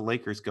chance the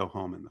Lakers go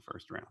home in the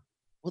first round.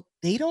 Well,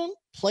 they don't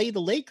play the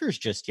Lakers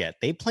just yet.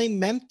 They play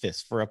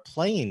Memphis for a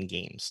play-in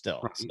game still.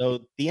 Right.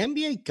 So the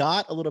NBA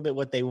got a little bit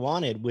what they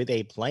wanted with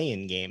a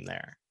play-in game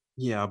there.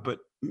 Yeah, but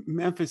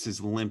Memphis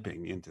is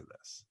limping into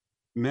this.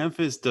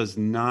 Memphis does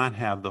not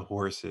have the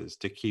horses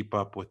to keep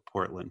up with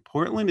Portland.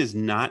 Portland is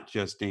not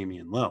just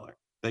Damian Lillard.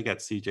 They got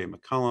CJ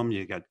McCollum.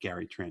 You got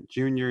Gary Trent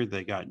Jr.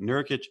 They got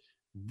Nurkic.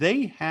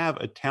 They have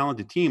a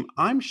talented team.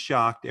 I'm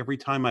shocked every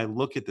time I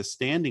look at the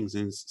standings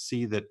and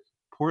see that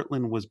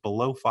Portland was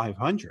below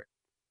 500.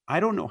 I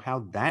don't know how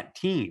that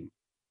team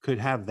could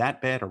have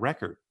that bad a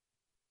record.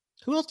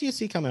 Who else do you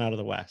see coming out of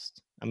the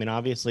West? I mean,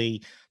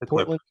 obviously,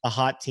 Portland's a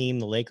hot team.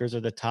 The Lakers are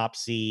the top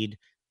seed.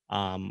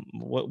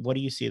 What do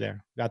you see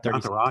there? Got the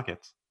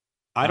Rockets.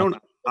 I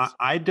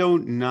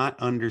don't not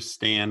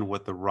understand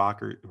what the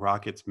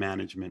Rockets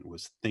management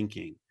was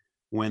thinking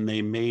when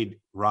they made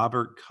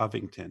Robert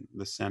Covington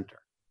the center.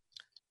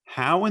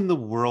 How in the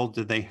world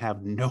did they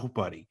have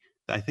nobody?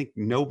 I think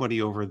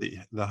nobody over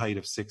the height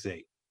of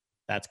 6'8".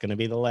 That's going to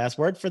be the last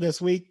word for this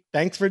week.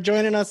 Thanks for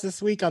joining us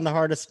this week on The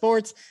Heart of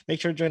Sports.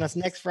 Make sure to join us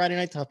next Friday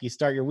night to help you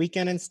start your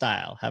weekend in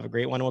style. Have a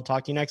great one. We'll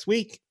talk to you next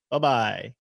week. Bye-bye.